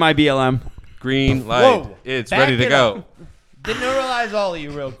 It's the MIBLM. Green light. Whoa. It's Back ready to it go. up. Didn't realize all of you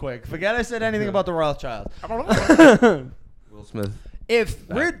real quick. Forget I said anything about the Rothschilds. Will Smith. If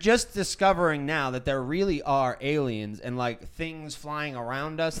we're just discovering now that there really are aliens and like things flying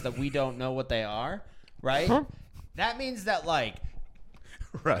around us that we don't know what they are, right? That means that like,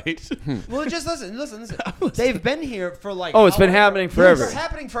 Right. well, just listen. They've been here for like. Oh, it's been however- happening forever. It's been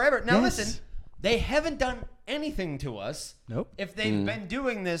happening forever. Now Yes. listen, they haven't done anything to us. Nope. If they've been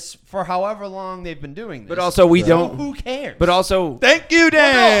doing this for however long they've been doing this, But also we So don't. Who cares? But also. Thank you,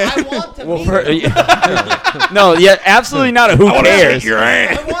 Dan. no, I want to Well, meet. no, yeah, absolutely not a who cares.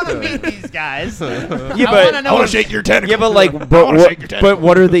 I want to meet these guys. Yeah, I but want to know. I want to shake your tentacle. yeah, but like, but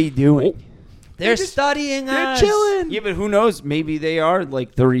what are they doing? They're studying They're us. chilling. Yeah, but who knows? Maybe they are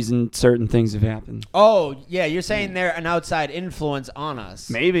like the reason certain things have happened. Oh, yeah, you're saying they're an outside influence on us.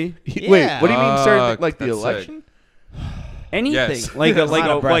 Maybe Wait, Yeah. what do you mean, certain? Like the That's sick. election? anything. Yes. Like Yes. Lot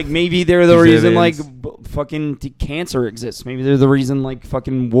of breath. like maybe they're the These reason like aliens. fucking cancer exists. Maybe they're the reason like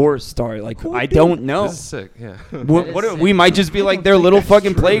fucking wars start. Like I don't know. This is sick. Yeah. What is we sick. might just be like their little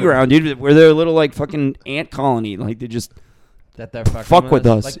fucking playground, dude. We're their little like fucking ant colony. Like they just That they're fucking Fuck with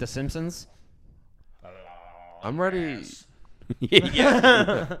us. Like The Simpsons. I'm ready.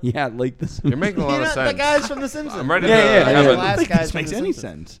 yeah, like this. You're making a lot You of know, sense. the guys from The Simpsons. I'm ready Yeah, to yeah, have yeah. a- The last think guys this from makes The any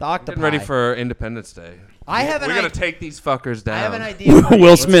Simpsons. sense. The octopi. Getting ready for Independence Day. have We're gonna take these fuckers down. I have an idea. For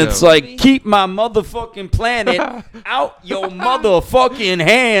Will an Smith's alien like, movie. keep my motherfucking planet out your motherfucking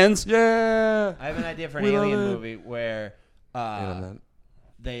hands. Yeah. I have an idea for an We love alien it. movie where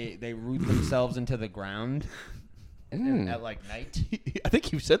they root themselves into the ground at like night, I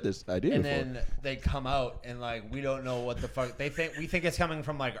think you've said this idea and before. then they come out and like we don't know what the fuck we think it's coming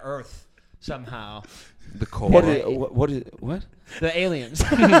from like Earth somehow. The cold. What? The aliens.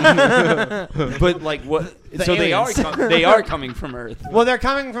 But like what? The So aliens. they are coming from Earth. Well, they're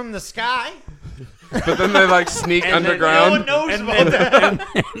coming from the sky. But then they like sneak And then underground. no one knows about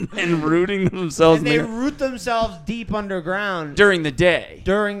that. and rooting themselves And they root themselves deep underground during the day.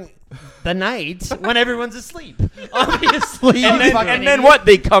 during the night when everyone's asleep. Obviously. And you fucking then idiot. what?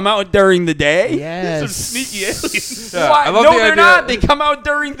 They come out during the day? Yes. Some sneaky aliens. Yeah, Why? I love No, the they're idea- not. They come out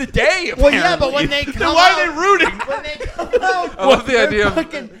during the day. Well, yeah, but apparently. when they come Then why out, are they rooting? when they come out, I love the they're idea of-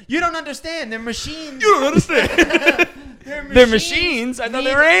 fucking, you don't understand. They're machines. You don't understand. They're machines. I thought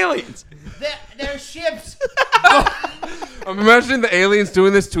they were aliens. They're ships. I'm imagining the aliens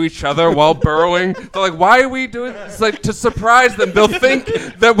doing this to each other while burrowing. They're like, "Why are we doing this?" It's like to surprise them. They'll think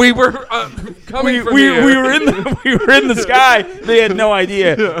that we were coming from here. we were in the sky. They had no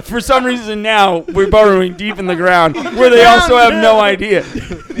idea. For some reason now we're burrowing deep in the ground where they also have no idea.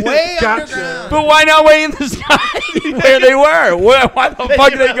 Way Gotcha. underground. But why not way in the sky where they were? Why the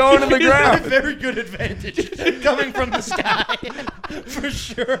fuck are they going to the ground? Very good advantage coming from the sky, for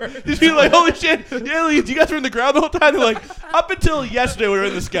sure. You'd be like, holy shit, the aliens, you guys were in the ground the whole time? They're like, up until yesterday we were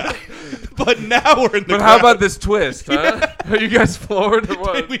in the sky. But now we're in the ground. But how about this twist, huh? Are you guys floored or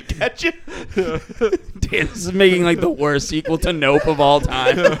what? Did we catch you? Dan, this is making like the worst sequel to Nope of all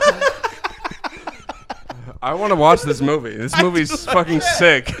time. I want to watch this movie. This movie's fucking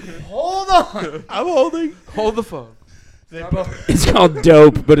sick. Hold on. I'm holding. Hold the phone. It's called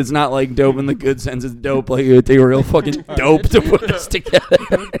Dope, but it's not like dope in the good sense. It's dope like it would take real fucking dope to put this together.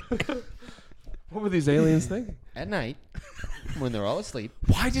 What were these aliens thinking? At night, when they're all asleep.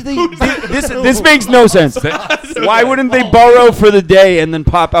 Why do they? This makes no sense. Why wouldn't they burrow for the day and then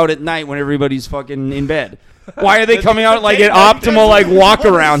pop out at night when everybody's fucking in bed? Why are they coming out like at optimal like walk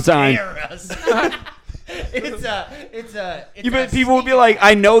around time? It's You bet people would be like,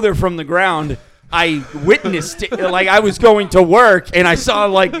 I know they're from the ground. I witnessed it. Like I was going to work and I saw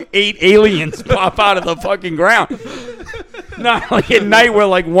like 8 aliens pop out of the fucking ground. Not like at night where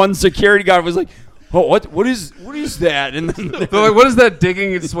like one security guard was like, "Oh, what is that?" And then They're like, what is that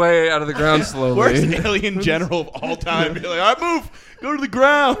digging its way out of the ground slowly? Worst alien general of all time. Be like, all right, move. Go to the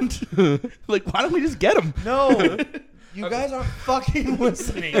ground. Like, why don't we just get him? No. You guys aren't fucking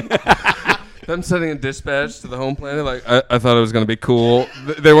listening. Them sending a dispatch to the home planet, like, I thought it was going to be cool.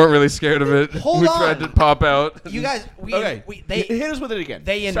 They weren't really scared of it. Hold we on. tried to pop out. You guys, Okay. they Hit us with it again.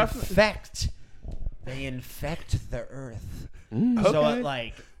 They Start from- infect the earth. So Okay. it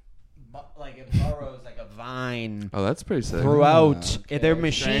like it burrows like a vine Oh, that's pretty sick. throughout. okay. Their Stranger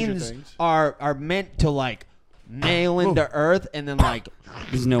machines Things. are meant to like nail into earth and then like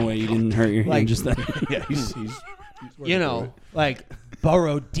there's no way you didn't hurt your hand Like- just then. Yeah, he's you know like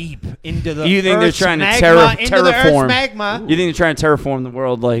burrow deep into the. You think they're Earth's trying to magma, into the Earth's terraform? magma. You think they're trying to terraform the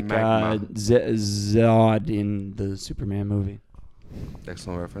world like Magma. Zod in the Superman movie?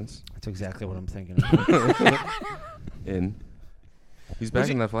 Excellent reference. That's exactly what I'm thinking of. He's back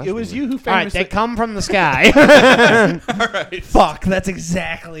in that Flash. It was movie. you who All right, famously. they come from the sky. All right. Fuck, that's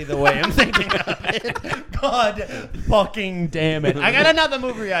exactly the way I'm thinking of it. God fucking damn it. I got another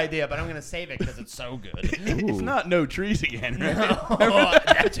movie idea, but I'm going to save it because it's so good. It's not no trees again, right? Oh,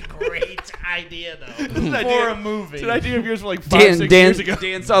 that's a great idea, though. an For idea- a movie. It's an idea of yours from like 5-6 years ago.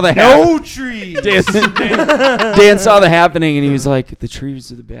 Dan saw the No trees. Dan saw the happening and he was like, "The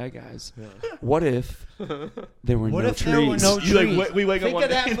trees are the bad guys. What if there were What no if trees?" there were no You, like, trees? we wake up Think one of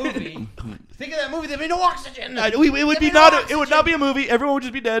that day- movie. Think of that movie. There'd be no oxygen. It would There'd be no not. It oxygen. would not be a movie. Everyone would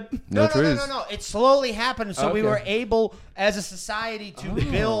just be dead. No trees. No. It slowly happened, so we Okay. were able, as a society, to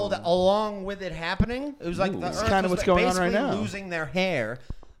build along with it happening. It was like the Earth kinda was what's going on basically right now. losing their hair,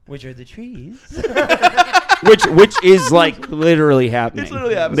 which are the trees. which is like literally happening. It's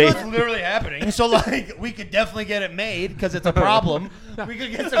literally happening. They- It's literally happening. So like, we could definitely get it made because it's a problem. We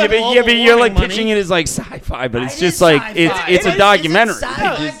could get some. yeah, but global you're like warming pitching money. it as like sci-fi, but it's It just is like sci-fi. it's a documentary. It's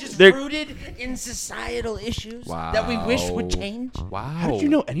sci-fi, It's just they're- rooted in societal issues that we wish would change. Wow. How did you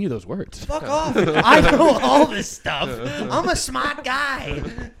know any of those words? Fuck off! I know all this stuff. I'm a smart guy.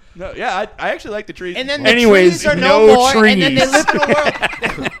 No, yeah, I actually like the trees. And then the Anyways, trees are no no more, and then they trees. live in a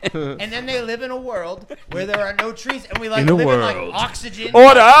world. And then they live in a world where there are no trees, and we like In a live in world. like oxygen.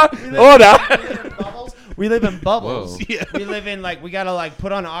 Order. We live in bubbles. We live in bubbles. Whoa. Yeah. We live in we gotta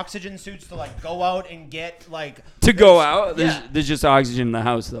put on oxygen suits to go out and get To go out, Yeah. there's just oxygen in the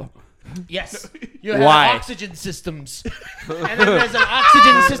house though. Yes. You have Why? oxygen systems. And then there's an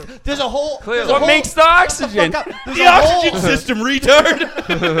oxygen system. There's a whole. Clearly. there's a What whole- makes the oxygen? Shut the fuck up. There's The a oxygen whole- system,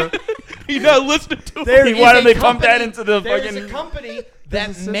 retard. You're not listening to There me. is Why a don't they pump that company- into the there's fucking- a company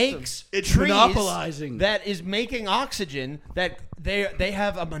that makes It's trees monopolizing. that is making oxygen that they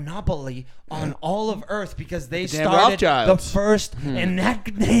have a monopoly on all of Earth because they damn started the Rothschilds. first and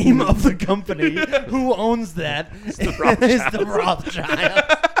that name of the company who owns that is the Rothschild.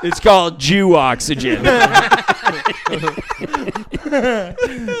 It's called Jew oxygen. Some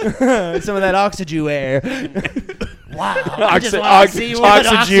of that oxygen air. Wow. I just Oxy- want ox- to see what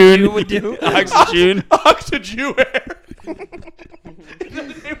oxygen. oxygen would do. Oxygen. Oxygen air. The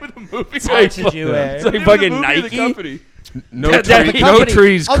name of the movie. Oxygen air. It's like Name of the fucking movie or the Nike. company. No, That- tree, that no company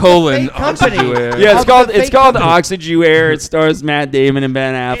trees, of the colon, fake company. oxygen air. Yeah, Of it's the fake called company. Oxygen Air. It stars Matt Damon and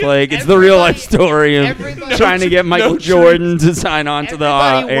Ben Affleck. It's the real life story of everybody- trying to get Michael no Jordan to sign on to the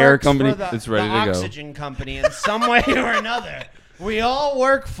Everybody air works company. for the, It's ready the to go. oxygen company in some way or another. We all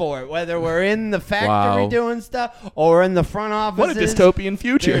work for it, whether we're in the factory Wow. doing stuff or in the front office. What a dystopian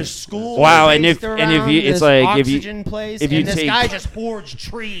future. There's schools. Wow, and based if you- around it's this like, if you- oxygen place, if you and this take- guy just hoards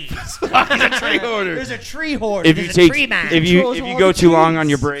trees. He's a tree hoarder. There's a tree hoarder. If you There's take, a tree man. if you Controls all go the too long trees. on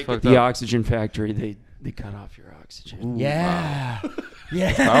your break at Fucked the up. oxygen factory, they cut off your oxygen. Yeah.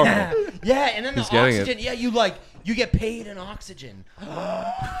 Yeah. Powerful. Yeah, and then He's the getting oxygen. Yeah, you get paid in oxygen.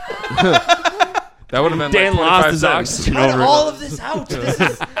 That would have been Dan like lost 25 his cents. oxygen Cut over. all of this out.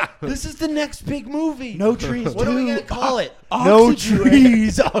 This is the next big movie. No trees. What are we too. gonna call it? Oxygen. No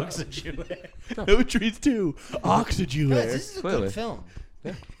trees. Oxygen. No trees too. Oxygen Guys, air. this is a Clearly. good film.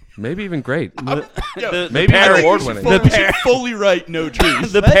 Maybe even great. Yeah, Maybe I an think award we should winning. full- we should fully write no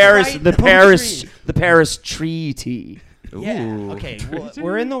trees. The Let's Paris, write the no Paris, trees. the Paris Treaty. Yeah. Ooh. Okay.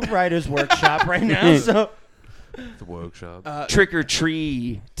 We're in the writers' workshop right now, so The workshop. Trick or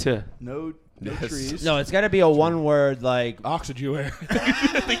treat. No Yes. trees. no, it's got to be a one-word Oxygen air.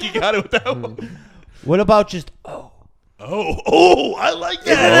 I think you got it with that one. What about just I like Isn't that.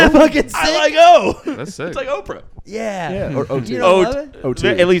 that fucking sick? I like O. That's sick. It's like Oprah. Yeah. Or O2. You don't love it?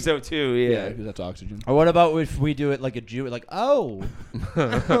 O2. At least O2, Yeah, yeah. because that's oxygen. Or what about if we do it like a Jew, Like a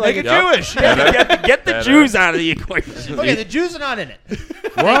Yep. Jewish. Get the Better. Jews out of the equation. Okay, the Jews are not in it.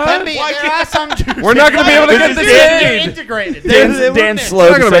 What? There are some Jews. We're not going to be able to get this They're in. integrated. Dan We're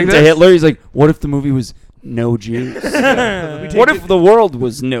Sloan not gonna said make to this. Hitler, he's like, what if the movie was no Jews? What if the world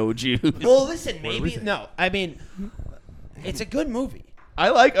was no Jews? Well, listen, maybe no. I mean, it's a good movie. I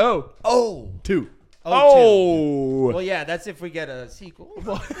like O. Oh, 2. well, yeah, that's if we get a sequel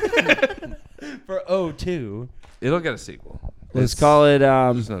for O2. It'll get a sequel. Let's call it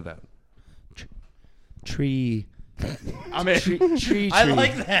There's no doubt. Tree. I'm in. Tree. I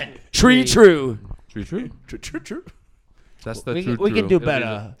like that. Tree True. True, true. True. That's the We true. can do It'll be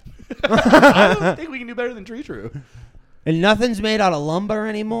better. I don't think we can do better than Tree True. And nothing's made out of lumber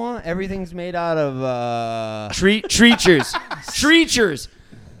anymore. Everything's made out of Treachers. Treachers.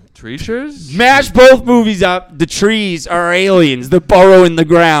 Treachers? Mash both movies up. The trees are aliens that burrow in the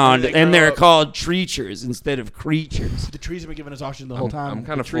ground, They and grow they're up. called treachers instead of creatures. The trees have been giving us oxygen the whole time. I'm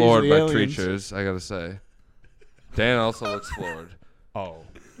kind The of trees are floored the by aliens. Treachers, I gotta say. Dan also looks floored. Oh.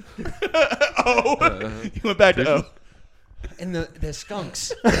 You went back to O. and the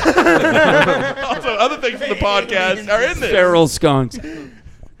skunks. Also, other things from the podcast are in this. Feral skunks.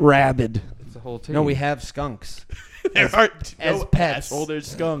 Rabid. It's a whole team. No, we have skunks There are as no pets. asshole, there's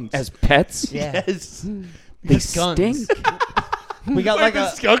skunks. As pets? Yeah. Yes. They Guns. stink. We got Wait, like the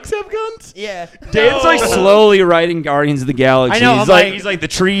a skunks have guns? yeah. Dan's like slowly writing Guardians of the Galaxy. I know, He's I'm like, like- he's like the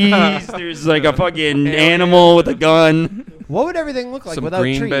trees. There's like a fucking animal with a gun. What would everything look like Some without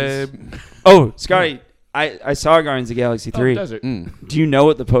green trees? babe. Oh, Scotty, I saw Guardians of the Galaxy 3. Desert. Mm. Do you know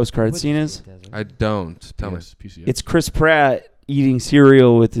what the post-credit scene is? I don't. Tell me. PCS. It's Chris Pratt eating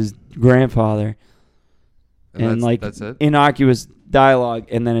cereal with his grandfather. And that's it? innocuous dialogue,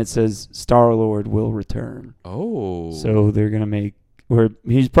 and then it says Star-Lord will return. Oh. So they're gonna make, or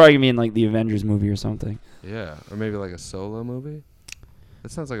he's probably gonna be in like the Avengers movie or something. Yeah. Or maybe like a solo movie?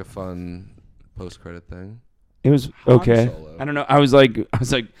 That sounds like a fun post-credit thing. It was Han okay. Solo. I don't know. I was like, I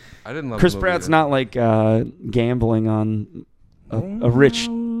didn't love Chris the movie Pratt's either. not like gambling on a rich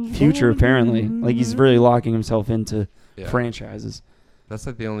future. Apparently, like he's really locking himself into Yeah. franchises. That's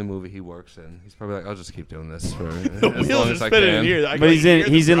like the only movie he works in. He's probably like, I'll just keep doing this for The as wheels long are as I spinning in can. here. But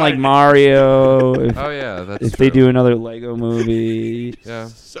he's in like Mario. If, Oh yeah, that's if true. they do another Lego movie, Yeah,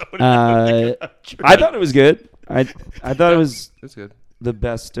 So I thought it was good. I thought it was it's good. the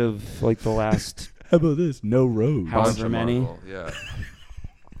best of like the last How about this? No road. However many. Marvel, yeah.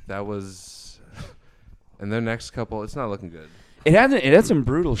 That was, and their next couple. It's not looking good. It had some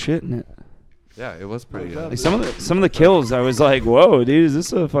brutal shit in it. Yeah, it was pretty. Like some of the kills, I was like, "Whoa, dude, is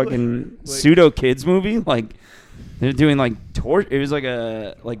this a fucking pseudo kids movie?" Like they're doing like It was like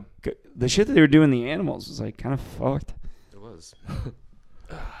the shit that they were doing the animals was like kind of fucked. It was.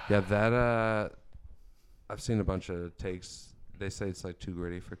 Yeah, that I've seen a bunch of takes. They say it's like too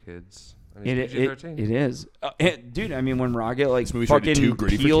gritty for kids. I mean, It PG-13. is, dude. I mean, when Rocket like This movie's rated too fucking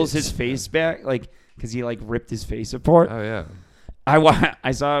gritty for peels kids. his face back, like because he like ripped his face apart. Oh yeah.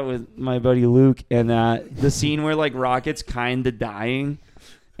 I saw it with my buddy Luke, and the scene where like Rocket's kind of dying,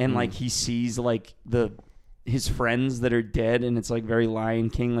 and like he sees like his friends that are dead, and it's like very Lion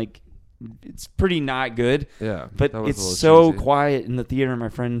King, like it's pretty not good. Yeah. But that was it's a little so cheesy. quiet in the theater. My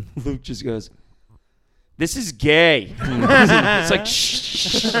friend Luke just goes, "This is gay." It's like,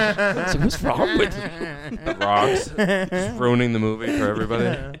 shh. It's like, what's wrong with you? The rocks, just ruining the movie for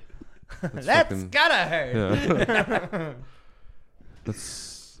everybody. That's fucking- gotta hurt. Yeah.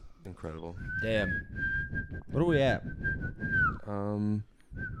 That's incredible. Damn. What are we at?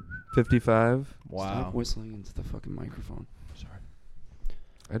 55. Stop whistling into the fucking microphone.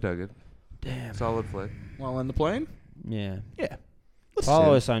 I dug it. Damn. Solid flick. While on the plane? Yeah. Yeah.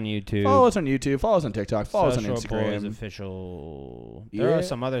 Follow us on YouTube. Follow us on YouTube. Follow us on TikTok. Follow us on South Shore Boys Instagram. official. There Yeah. are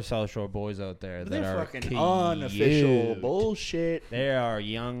some other South Shore boys out there that They're are fucking cute. unofficial bullshit. They are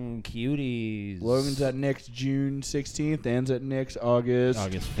young cuties. Logan's at Nick's June 16th. Dan's at Nick's August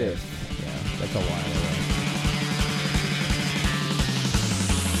 5th. Yeah, that's a while away.